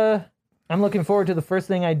I'm looking forward to the first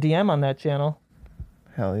thing I DM on that channel.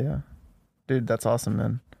 Hell yeah. Dude, that's awesome,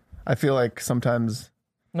 man. I feel like sometimes,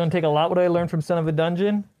 I'm going to take a lot what I learned from Son of a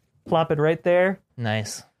Dungeon, plop it right there.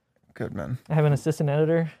 Nice. good, man. I have an assistant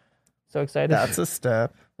editor. So excited. That's a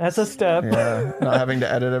step. That's a step. Yeah. Not having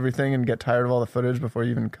to edit everything and get tired of all the footage before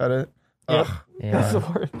you even cut it. Yep. Ugh. That's, the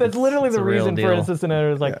Yeah. worst. That's literally It's the a real reason for an deal. assistant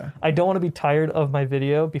editor. Is like, Yeah. I don't want to be tired of my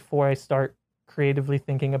video before I start creatively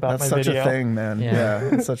thinking about That's my such video. a thing, man. Yeah.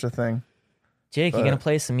 Yeah, it's such a thing. Jake, you But- gonna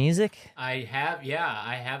play some music? I have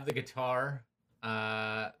the guitar.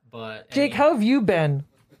 But Jake, how have you been?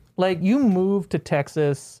 Like, you moved to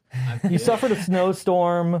Texas. You suffered a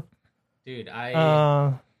snowstorm. dude,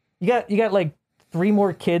 I You got like 3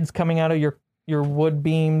 more kids coming out of your wood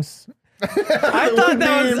beams. I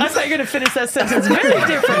thought you were gonna finish that sentence very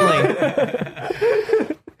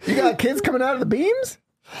differently. You got kids coming out of the beams?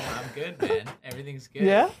 I'm good, man. Everything's good.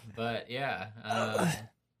 Yeah? But yeah, I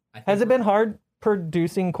think Has it been hard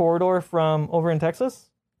producing Corridor from over in Texas?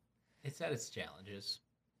 it's had its challenges.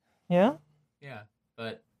 Yeah? Yeah,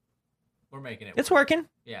 but we're making it. It's work. working.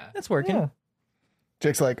 Yeah. It's working. Yeah.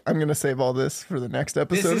 Jake's like, I'm gonna save all this for the next This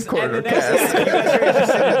episode is of Quarter and the next Cast. time you guys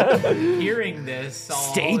are interested in hearing this.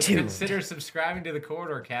 Stay tuned. Consider subscribing to the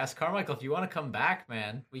Corridor Cast. Carmichael, if you want to come back,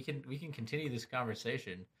 man, we can continue this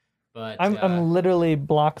conversation. But I'm literally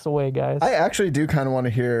blocks away, guys. I actually do kind of want to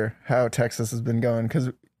hear how Texas has been going because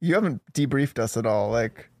you haven't debriefed us at all.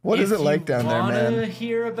 Like, what is it like down there, If you want to man?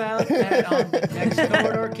 hear about that on the next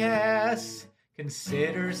Corridor Cast,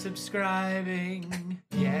 consider subscribing.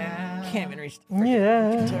 Yeah. Can't even reach.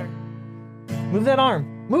 Yeah. Move that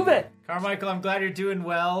arm. Move it. Carmichael, I'm glad you're doing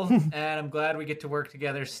well, and I'm glad we get to work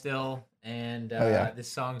together still. And yeah. this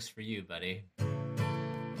song's for you, buddy.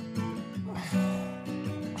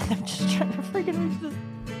 I'm just trying to freaking reach this.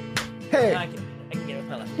 Hey, I can get it with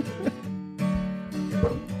my left.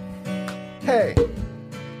 hey.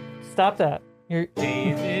 Stop that. You're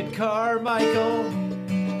David Carmichael.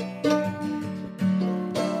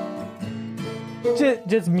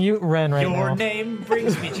 just mute Ren right Your now. name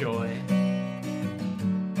brings me joy.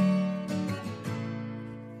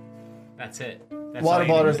 That's it. That's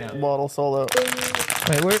Water all you need to know. bottle solo.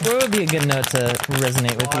 Wait, where would be a good note to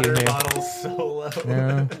resonate with Water you here? bottle solo.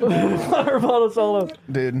 Water bottle solo.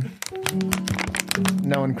 Dude.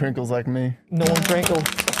 No one crinkles like me. No one crankled.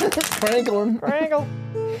 Crinkling. Crankle.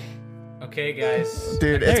 Okay, guys.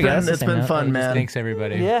 Dude, There you go, that's the it's same been note. fun, man. Thanks,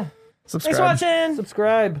 everybody. Yeah. Subscribe. Thanks for watching.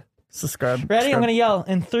 Subscribe. Subscribe. Ready? I'm Subscribe. gonna yell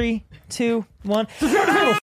in 3, 2, 1.